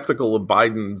are skeptical of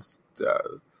Biden's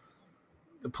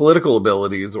political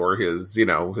abilities or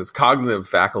his cognitive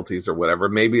faculties or whatever,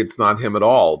 maybe it's not him at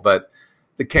all, but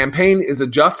the campaign is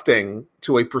adjusting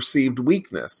to a perceived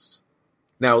weakness.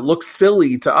 Now, it looks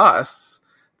silly to us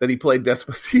that he played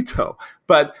Despacito,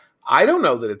 but I don't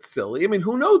know that it's silly.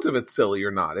 Who knows if it's silly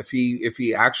or not? If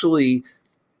he actually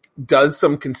does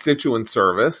some constituent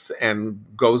service and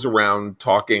goes around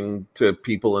talking to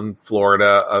people in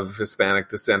Florida of Hispanic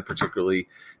descent, particularly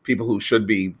people who should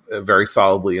be very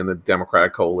solidly in the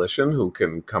Democratic coalition, who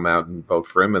can come out and vote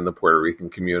for him in the Puerto Rican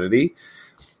community.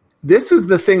 This is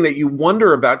the thing that you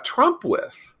wonder about Trump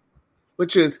with,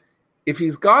 which is if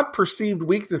he's got perceived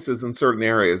weaknesses in certain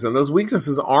areas, and those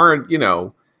weaknesses aren't,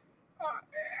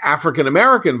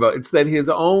 African-American vote. It's that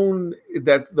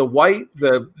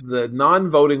the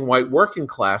non-voting white working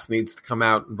class needs to come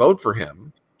out and vote for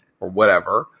him or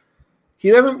whatever. He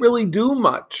doesn't really do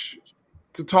much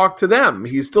to talk to them.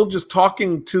 He's still just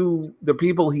talking to the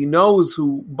people he knows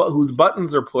whose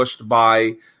buttons are pushed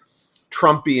by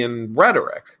Trumpian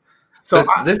rhetoric. So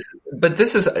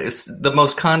this is the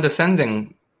most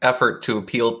condescending effort to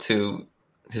appeal to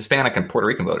Hispanic and Puerto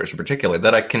Rican voters in particular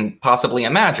that I can possibly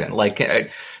imagine. Like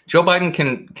Joe Biden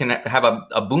can have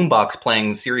a boombox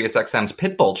playing Sirius XM's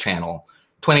Pitbull channel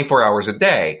 24 hours a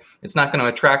day. It's not going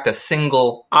to attract a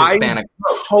single Hispanic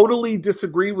vote. I totally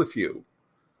disagree with you.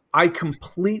 I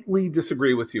completely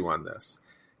disagree with you on this.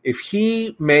 If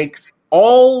he makes a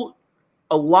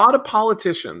lot of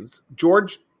politicians,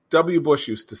 George W. Bush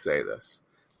used to say this,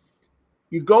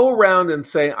 you go around and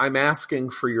say, I'm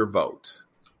asking for your vote.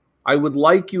 I would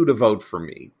like you to vote for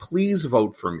me. Please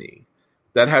vote for me.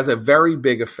 That has a very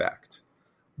big effect.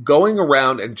 Going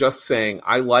around and just saying,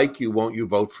 I like you, won't you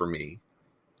vote for me,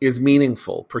 is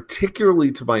meaningful,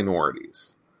 particularly to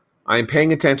minorities. I am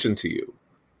paying attention to you.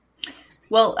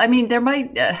 Well, there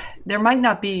might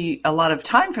not be a lot of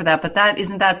time for that, but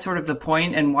isn't that sort of the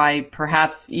point, and why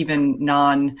perhaps even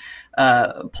non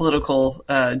political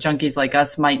junkies like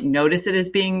us might notice it as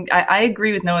being. I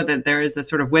agree with Noah that there is a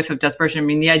sort of whiff of desperation. I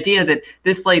mean, the idea that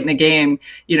this late in the game,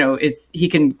 he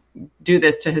can do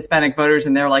this to Hispanic voters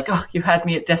and they're like, oh, you had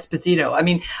me at Despacito. I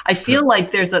mean, I feel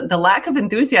like the lack of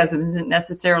enthusiasm isn't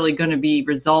necessarily going to be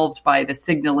resolved by the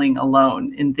signaling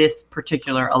alone in this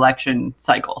particular election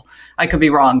cycle. I could be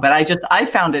wrong, but I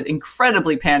found it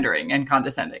incredibly pandering and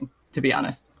condescending, to be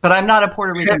honest. But I'm not a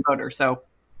Puerto Rican voter, so.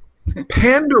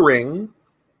 Pandering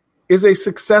is a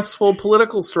successful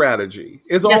political strategy.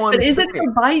 Is all I'm saying. Is it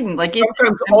for Biden? Like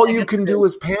sometimes all you can do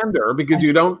is pander because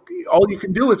all you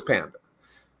can do is pander.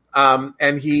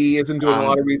 And he isn't doing a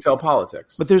lot of retail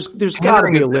politics. But there's got to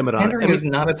be a limit on it. Pandering is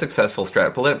not a successful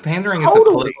strategy. Pandering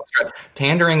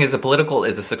is a political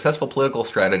is a successful political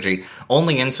strategy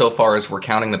only insofar as we're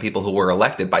counting the people who were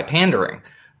elected by pandering.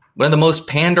 One of the most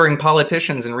pandering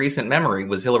politicians in recent memory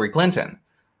was Hillary Clinton,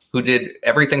 who did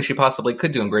everything she possibly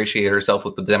could to ingratiate herself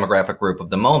with the demographic group of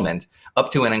the moment,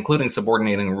 up to and including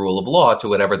subordinating the rule of law to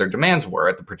whatever their demands were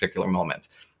at the particular moment.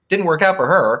 Didn't work out for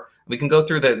her. We can go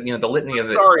through the litany of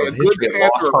history of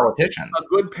lost politicians. A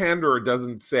good panderer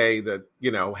doesn't say that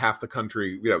half the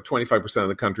country, 25% of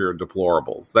the country are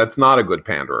deplorables. That's not a good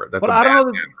panderer. That's I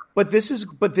don't know. But this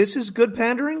is good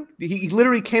pandering. He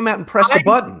literally came out and pressed a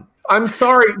button. I'm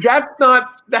sorry. That's not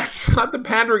the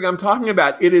pandering I'm talking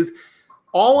about. It is.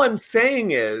 All I'm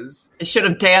saying is it should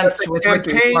have danced with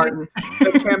Ricky Martin.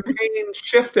 The campaign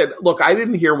shifted. Look, I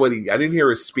didn't hear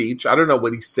his speech. I don't know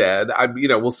what he said.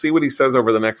 We'll see what he says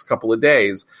over the next couple of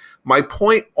days. My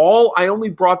point, I only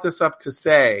brought this up to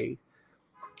say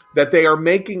that they are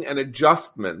making an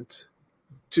adjustment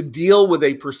to deal with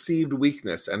a perceived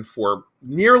weakness. And for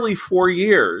nearly 4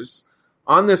 years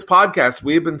on this podcast,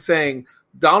 we have been saying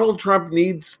Donald Trump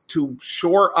needs to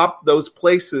shore up those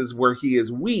places where he is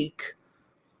weak,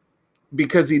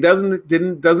 because he doesn't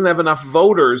have enough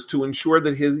voters to ensure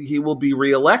that he will be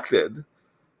reelected.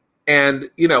 And,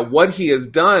 what he has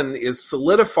done is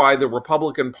solidify the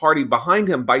Republican Party behind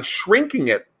him by shrinking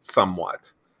it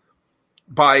somewhat,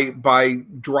 by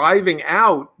driving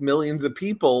out millions of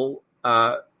people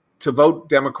to vote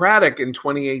Democratic in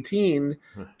 2018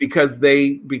 because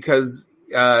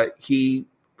he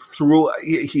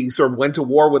sort of went to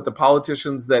war with the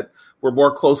politicians that were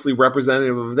more closely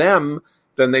representative of them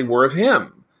than they were of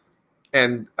him.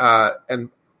 And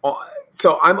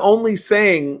so I'm only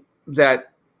saying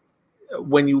that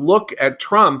when you look at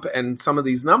Trump and some of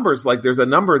these numbers, like there's a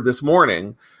number this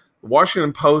morning, the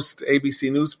Washington Post ABC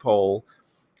News poll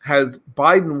has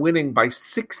Biden winning by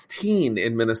 16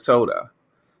 in Minnesota.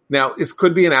 Now, this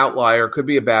could be an outlier, could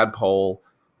be a bad poll,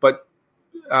 but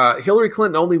Hillary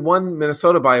Clinton only won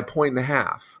Minnesota by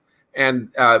 1.5. And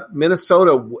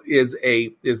Minnesota is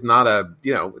not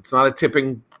it's not a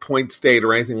tipping point state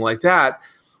or anything like that.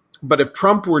 But if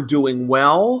Trump were doing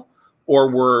well or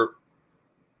were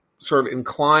sort of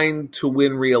inclined to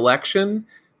win re-election,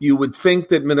 you would think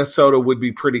that Minnesota would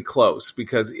be pretty close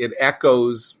because it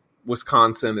echoes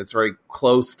Wisconsin. It's very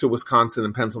close to Wisconsin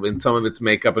and Pennsylvania in some of its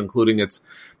makeup, including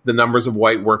the numbers of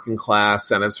white working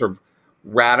class and a sort of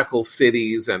radical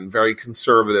cities and very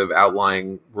conservative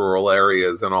outlying rural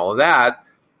areas and all of that.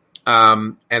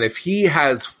 And if he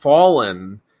has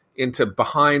fallen into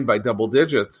behind by double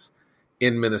digits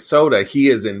in Minnesota, he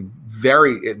is in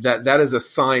that is a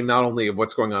sign not only of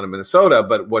what's going on in Minnesota,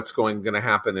 but what's going to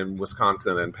happen in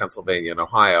Wisconsin and Pennsylvania and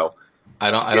Ohio. I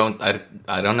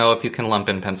don't know if you can lump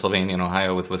in Pennsylvania and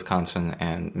Ohio with Wisconsin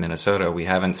and Minnesota. We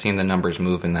haven't seen the numbers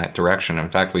move in that direction. In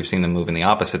fact, we've seen them move in the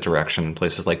opposite direction in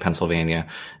places like Pennsylvania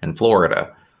and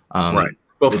Florida. Right.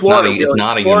 Well, Florida's an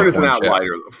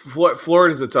outlier.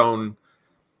 Florida's its own.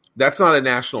 That's not a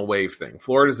national wave thing.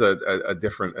 Florida's a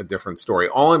different story.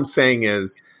 All I'm saying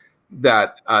is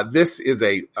that this is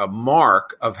a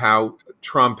mark of how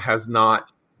Trump has not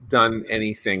done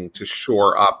anything to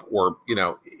shore up or,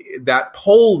 that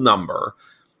poll number,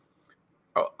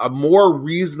 a more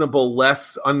reasonable,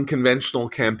 less unconventional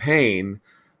campaign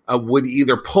would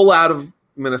either pull out of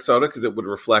Minnesota because it would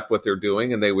reflect what they're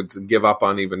doing and they would give up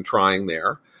on even trying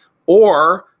there,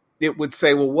 or it would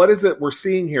say, well, what is it we're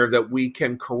seeing here that we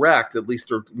can correct, at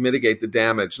least or mitigate the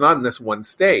damage, not in this one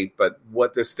state, but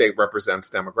what this state represents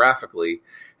demographically.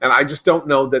 And I just don't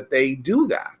know that they do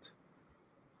that,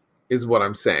 is what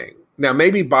I'm saying. Now,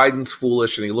 maybe Biden's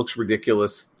foolish and he looks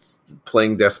ridiculous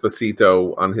playing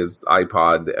Despacito on his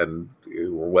iPod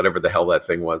or whatever the hell that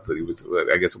thing was that he was.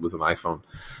 I guess it was an iPhone.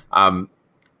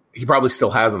 He probably still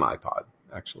has an iPod,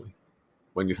 actually,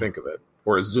 when you think of it,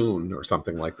 or a Zune or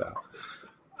something like that.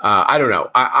 I don't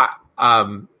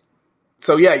know.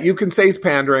 So yeah, you can say he's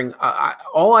pandering.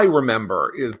 All I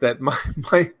remember is that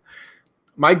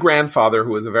my grandfather,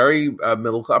 who was a very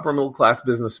upper middle class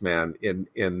businessman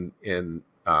in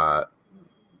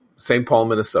St. Paul,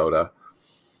 Minnesota,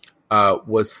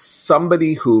 was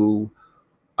somebody who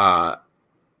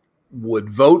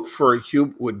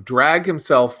would drag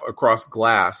himself across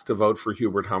glass to vote for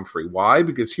Hubert Humphrey. Why?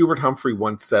 Because Hubert Humphrey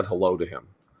once said hello to him.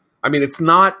 I mean, it's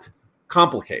not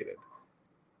complicated.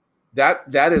 But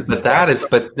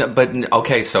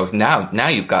okay. So now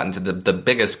you've gotten to the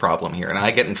biggest problem here, and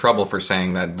I get in trouble for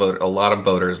saying that a lot of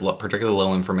voters, particularly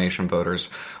low information voters,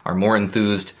 are more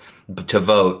enthused to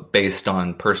vote based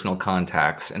on personal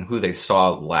contacts and who they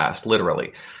saw last,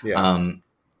 literally. Yeah.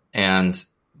 And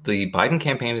the Biden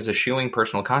campaign is eschewing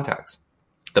personal contacts.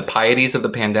 The pieties of the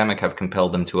pandemic have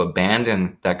compelled them to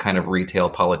abandon that kind of retail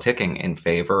politicking in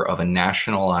favor of a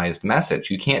nationalized message.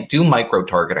 You can't do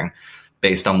micro-targeting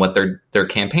based on what their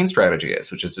campaign strategy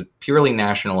is, which is a purely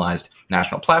nationalized,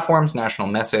 national platforms, national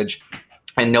message,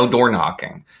 and no door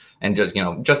knocking, and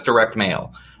just direct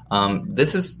mail.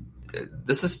 This is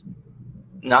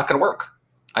not going to work.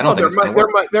 I don't think it's going to work.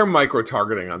 They're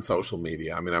micro-targeting on social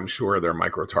media. I mean, I'm sure they're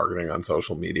micro-targeting on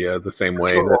social media the same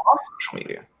way that social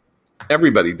media.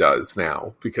 Everybody does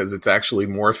now, because it's actually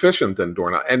more efficient than door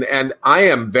knocking. And I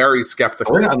am very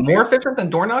skeptical. More efficient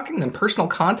than door knocking than personal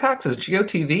contacts is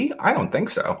GOTV? I don't think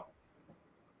so.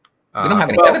 We don't have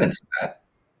any evidence of that.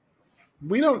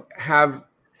 We don't have.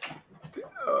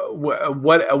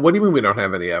 What do you mean we don't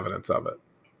have any evidence of it?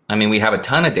 I mean, we have a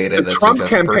ton of data that Trump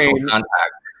suggests campaign, personal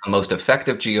contact is the most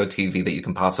effective GOTV that you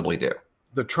can possibly do.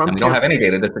 The Trump and we don't have any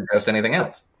data to suggest anything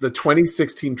else. The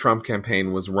 2016 Trump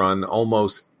campaign was run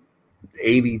almost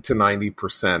 80 to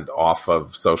 90% off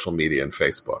of social media and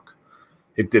Facebook.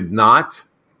 It did not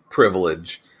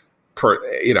privilege hand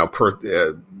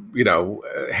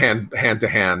to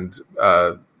hand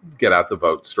get out the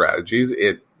vote strategies.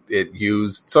 It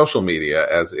used social media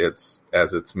as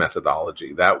its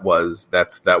methodology. That was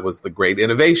the great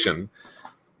innovation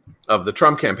of the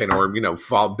Trump campaign, or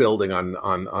building on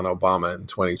Obama in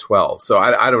 2012. So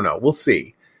I don't know. We'll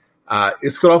see.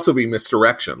 This could also be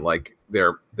misdirection. Like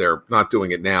they're not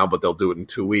doing it now, but they'll do it in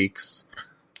 2 weeks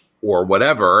or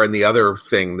whatever. And the other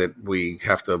thing that we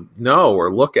have to know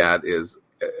or look at is,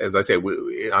 as I say,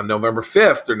 on November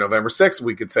 5th or November 6th,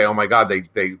 we could say, oh my God,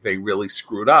 they really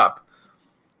screwed up.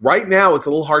 Right now, it's a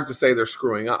little hard to say they're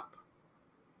screwing up.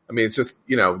 I mean, it's just,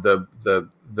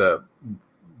 the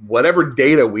whatever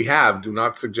data we have do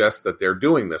not suggest that they're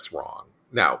doing this wrong.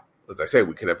 Now, as I say,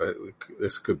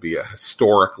 this could be a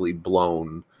historically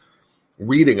blown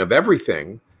reading of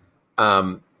everything.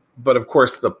 But of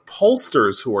course, the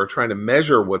pollsters who are trying to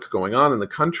measure what's going on in the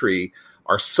country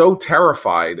are so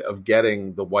terrified of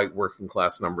getting the white working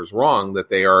class numbers wrong that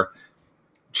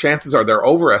chances are they're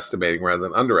overestimating rather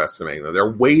than underestimating them. They're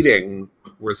weighting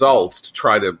results to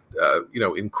try to,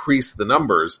 increase the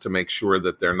numbers to make sure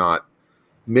that they're not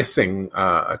missing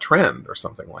a trend or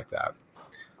something like that.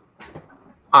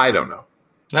 I don't know.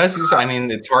 I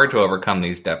mean, it's hard to overcome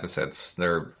these deficits.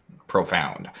 They're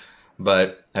profound.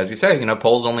 But as you say,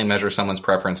 polls only measure someone's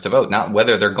preference to vote, not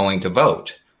whether they're going to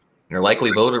vote. Your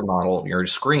likely voter model, your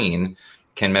screen,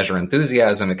 can measure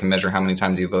enthusiasm. It can measure how many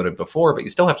times you voted before, but you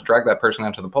still have to drag that person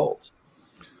out to the polls.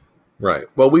 Right.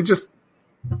 Well, we just,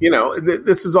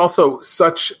 this is also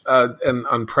such an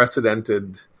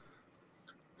unprecedented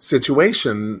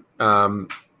situation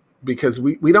because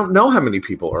we don't know how many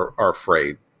people are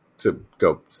afraid to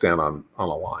go stand on a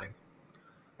line.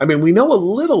 I mean, we know a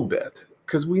little bit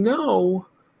because we know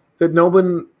that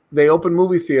they opened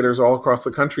movie theaters all across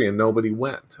the country and nobody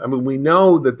went. I mean, we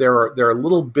know that there are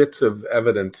little bits of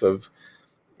evidence of,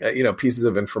 pieces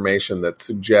of information that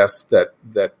suggest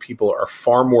that people are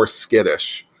far more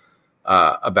skittish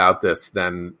about this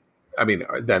than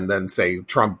say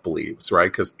Trump believes,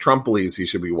 right? Because Trump believes he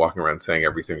should be walking around saying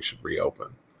everything should reopen.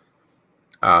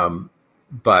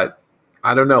 But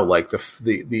I don't know, like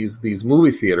these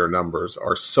movie theater numbers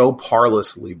are so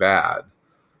parlously bad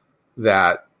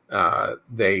that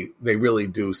they really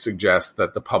do suggest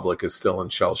that the public is still in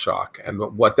shell shock, and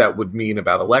what that would mean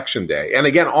about Election Day, and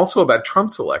again also about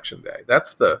Trump's Election Day.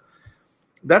 That's the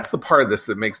part of this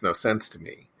that makes no sense to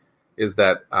me, is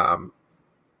that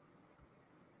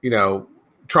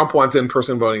Trump wants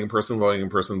in-person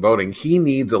voting. He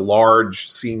needs a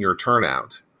large senior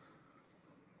turnout.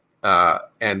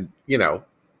 And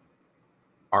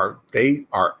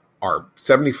are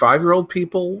 75-year-old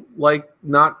people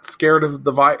not scared of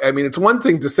the virus? I mean, it's one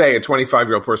thing to say a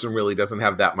 25-year-old person really doesn't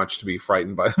have that much to be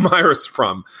frightened by the virus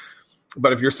from.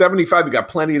 But if you're 75, you got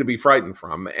plenty to be frightened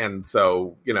from. And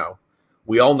so,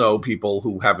 we all know people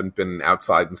who haven't been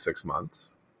outside in 6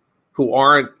 months,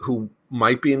 who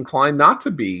might be inclined not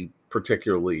to be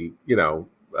particularly,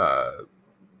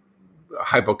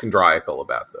 hypochondriacal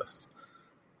about this.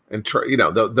 And,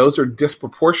 those are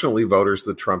disproportionately voters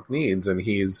that Trump needs. And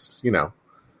he's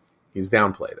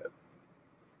downplayed it.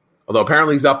 Although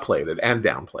apparently he's upplayed it and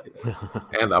downplayed it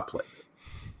and upplayed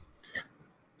it.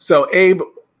 So, Abe,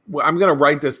 I'm going to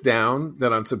write this down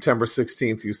that on September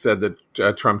 16th, you said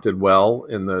that Trump did well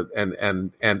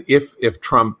and if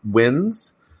Trump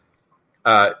wins,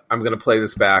 I'm going to play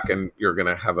this back and you're going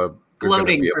to have a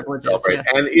gloating privileges. Yes.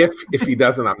 And if he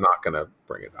doesn't, I'm not going to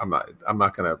bring it. I'm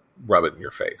not going to rub it in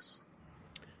your face.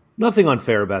 Nothing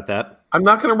unfair about that. I'm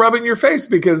not going to rub it in your face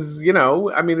because,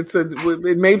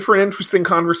 it made for an interesting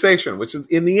conversation, which is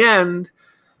in the end,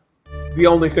 the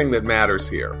only thing that matters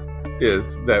here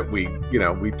is that we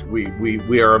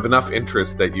are of enough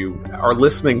interest that you are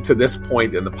listening to this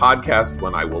point in the podcast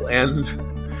when I will end.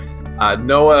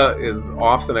 Noah is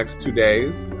off the next 2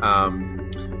 days.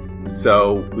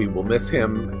 So we will miss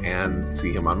him and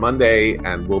see him on Monday,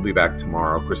 and we'll be back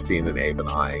tomorrow, Christine and Abe and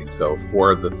I. So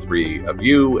for the three of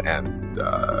you and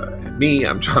me,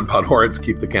 I'm John Podhoretz.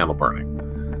 Keep the candle burning.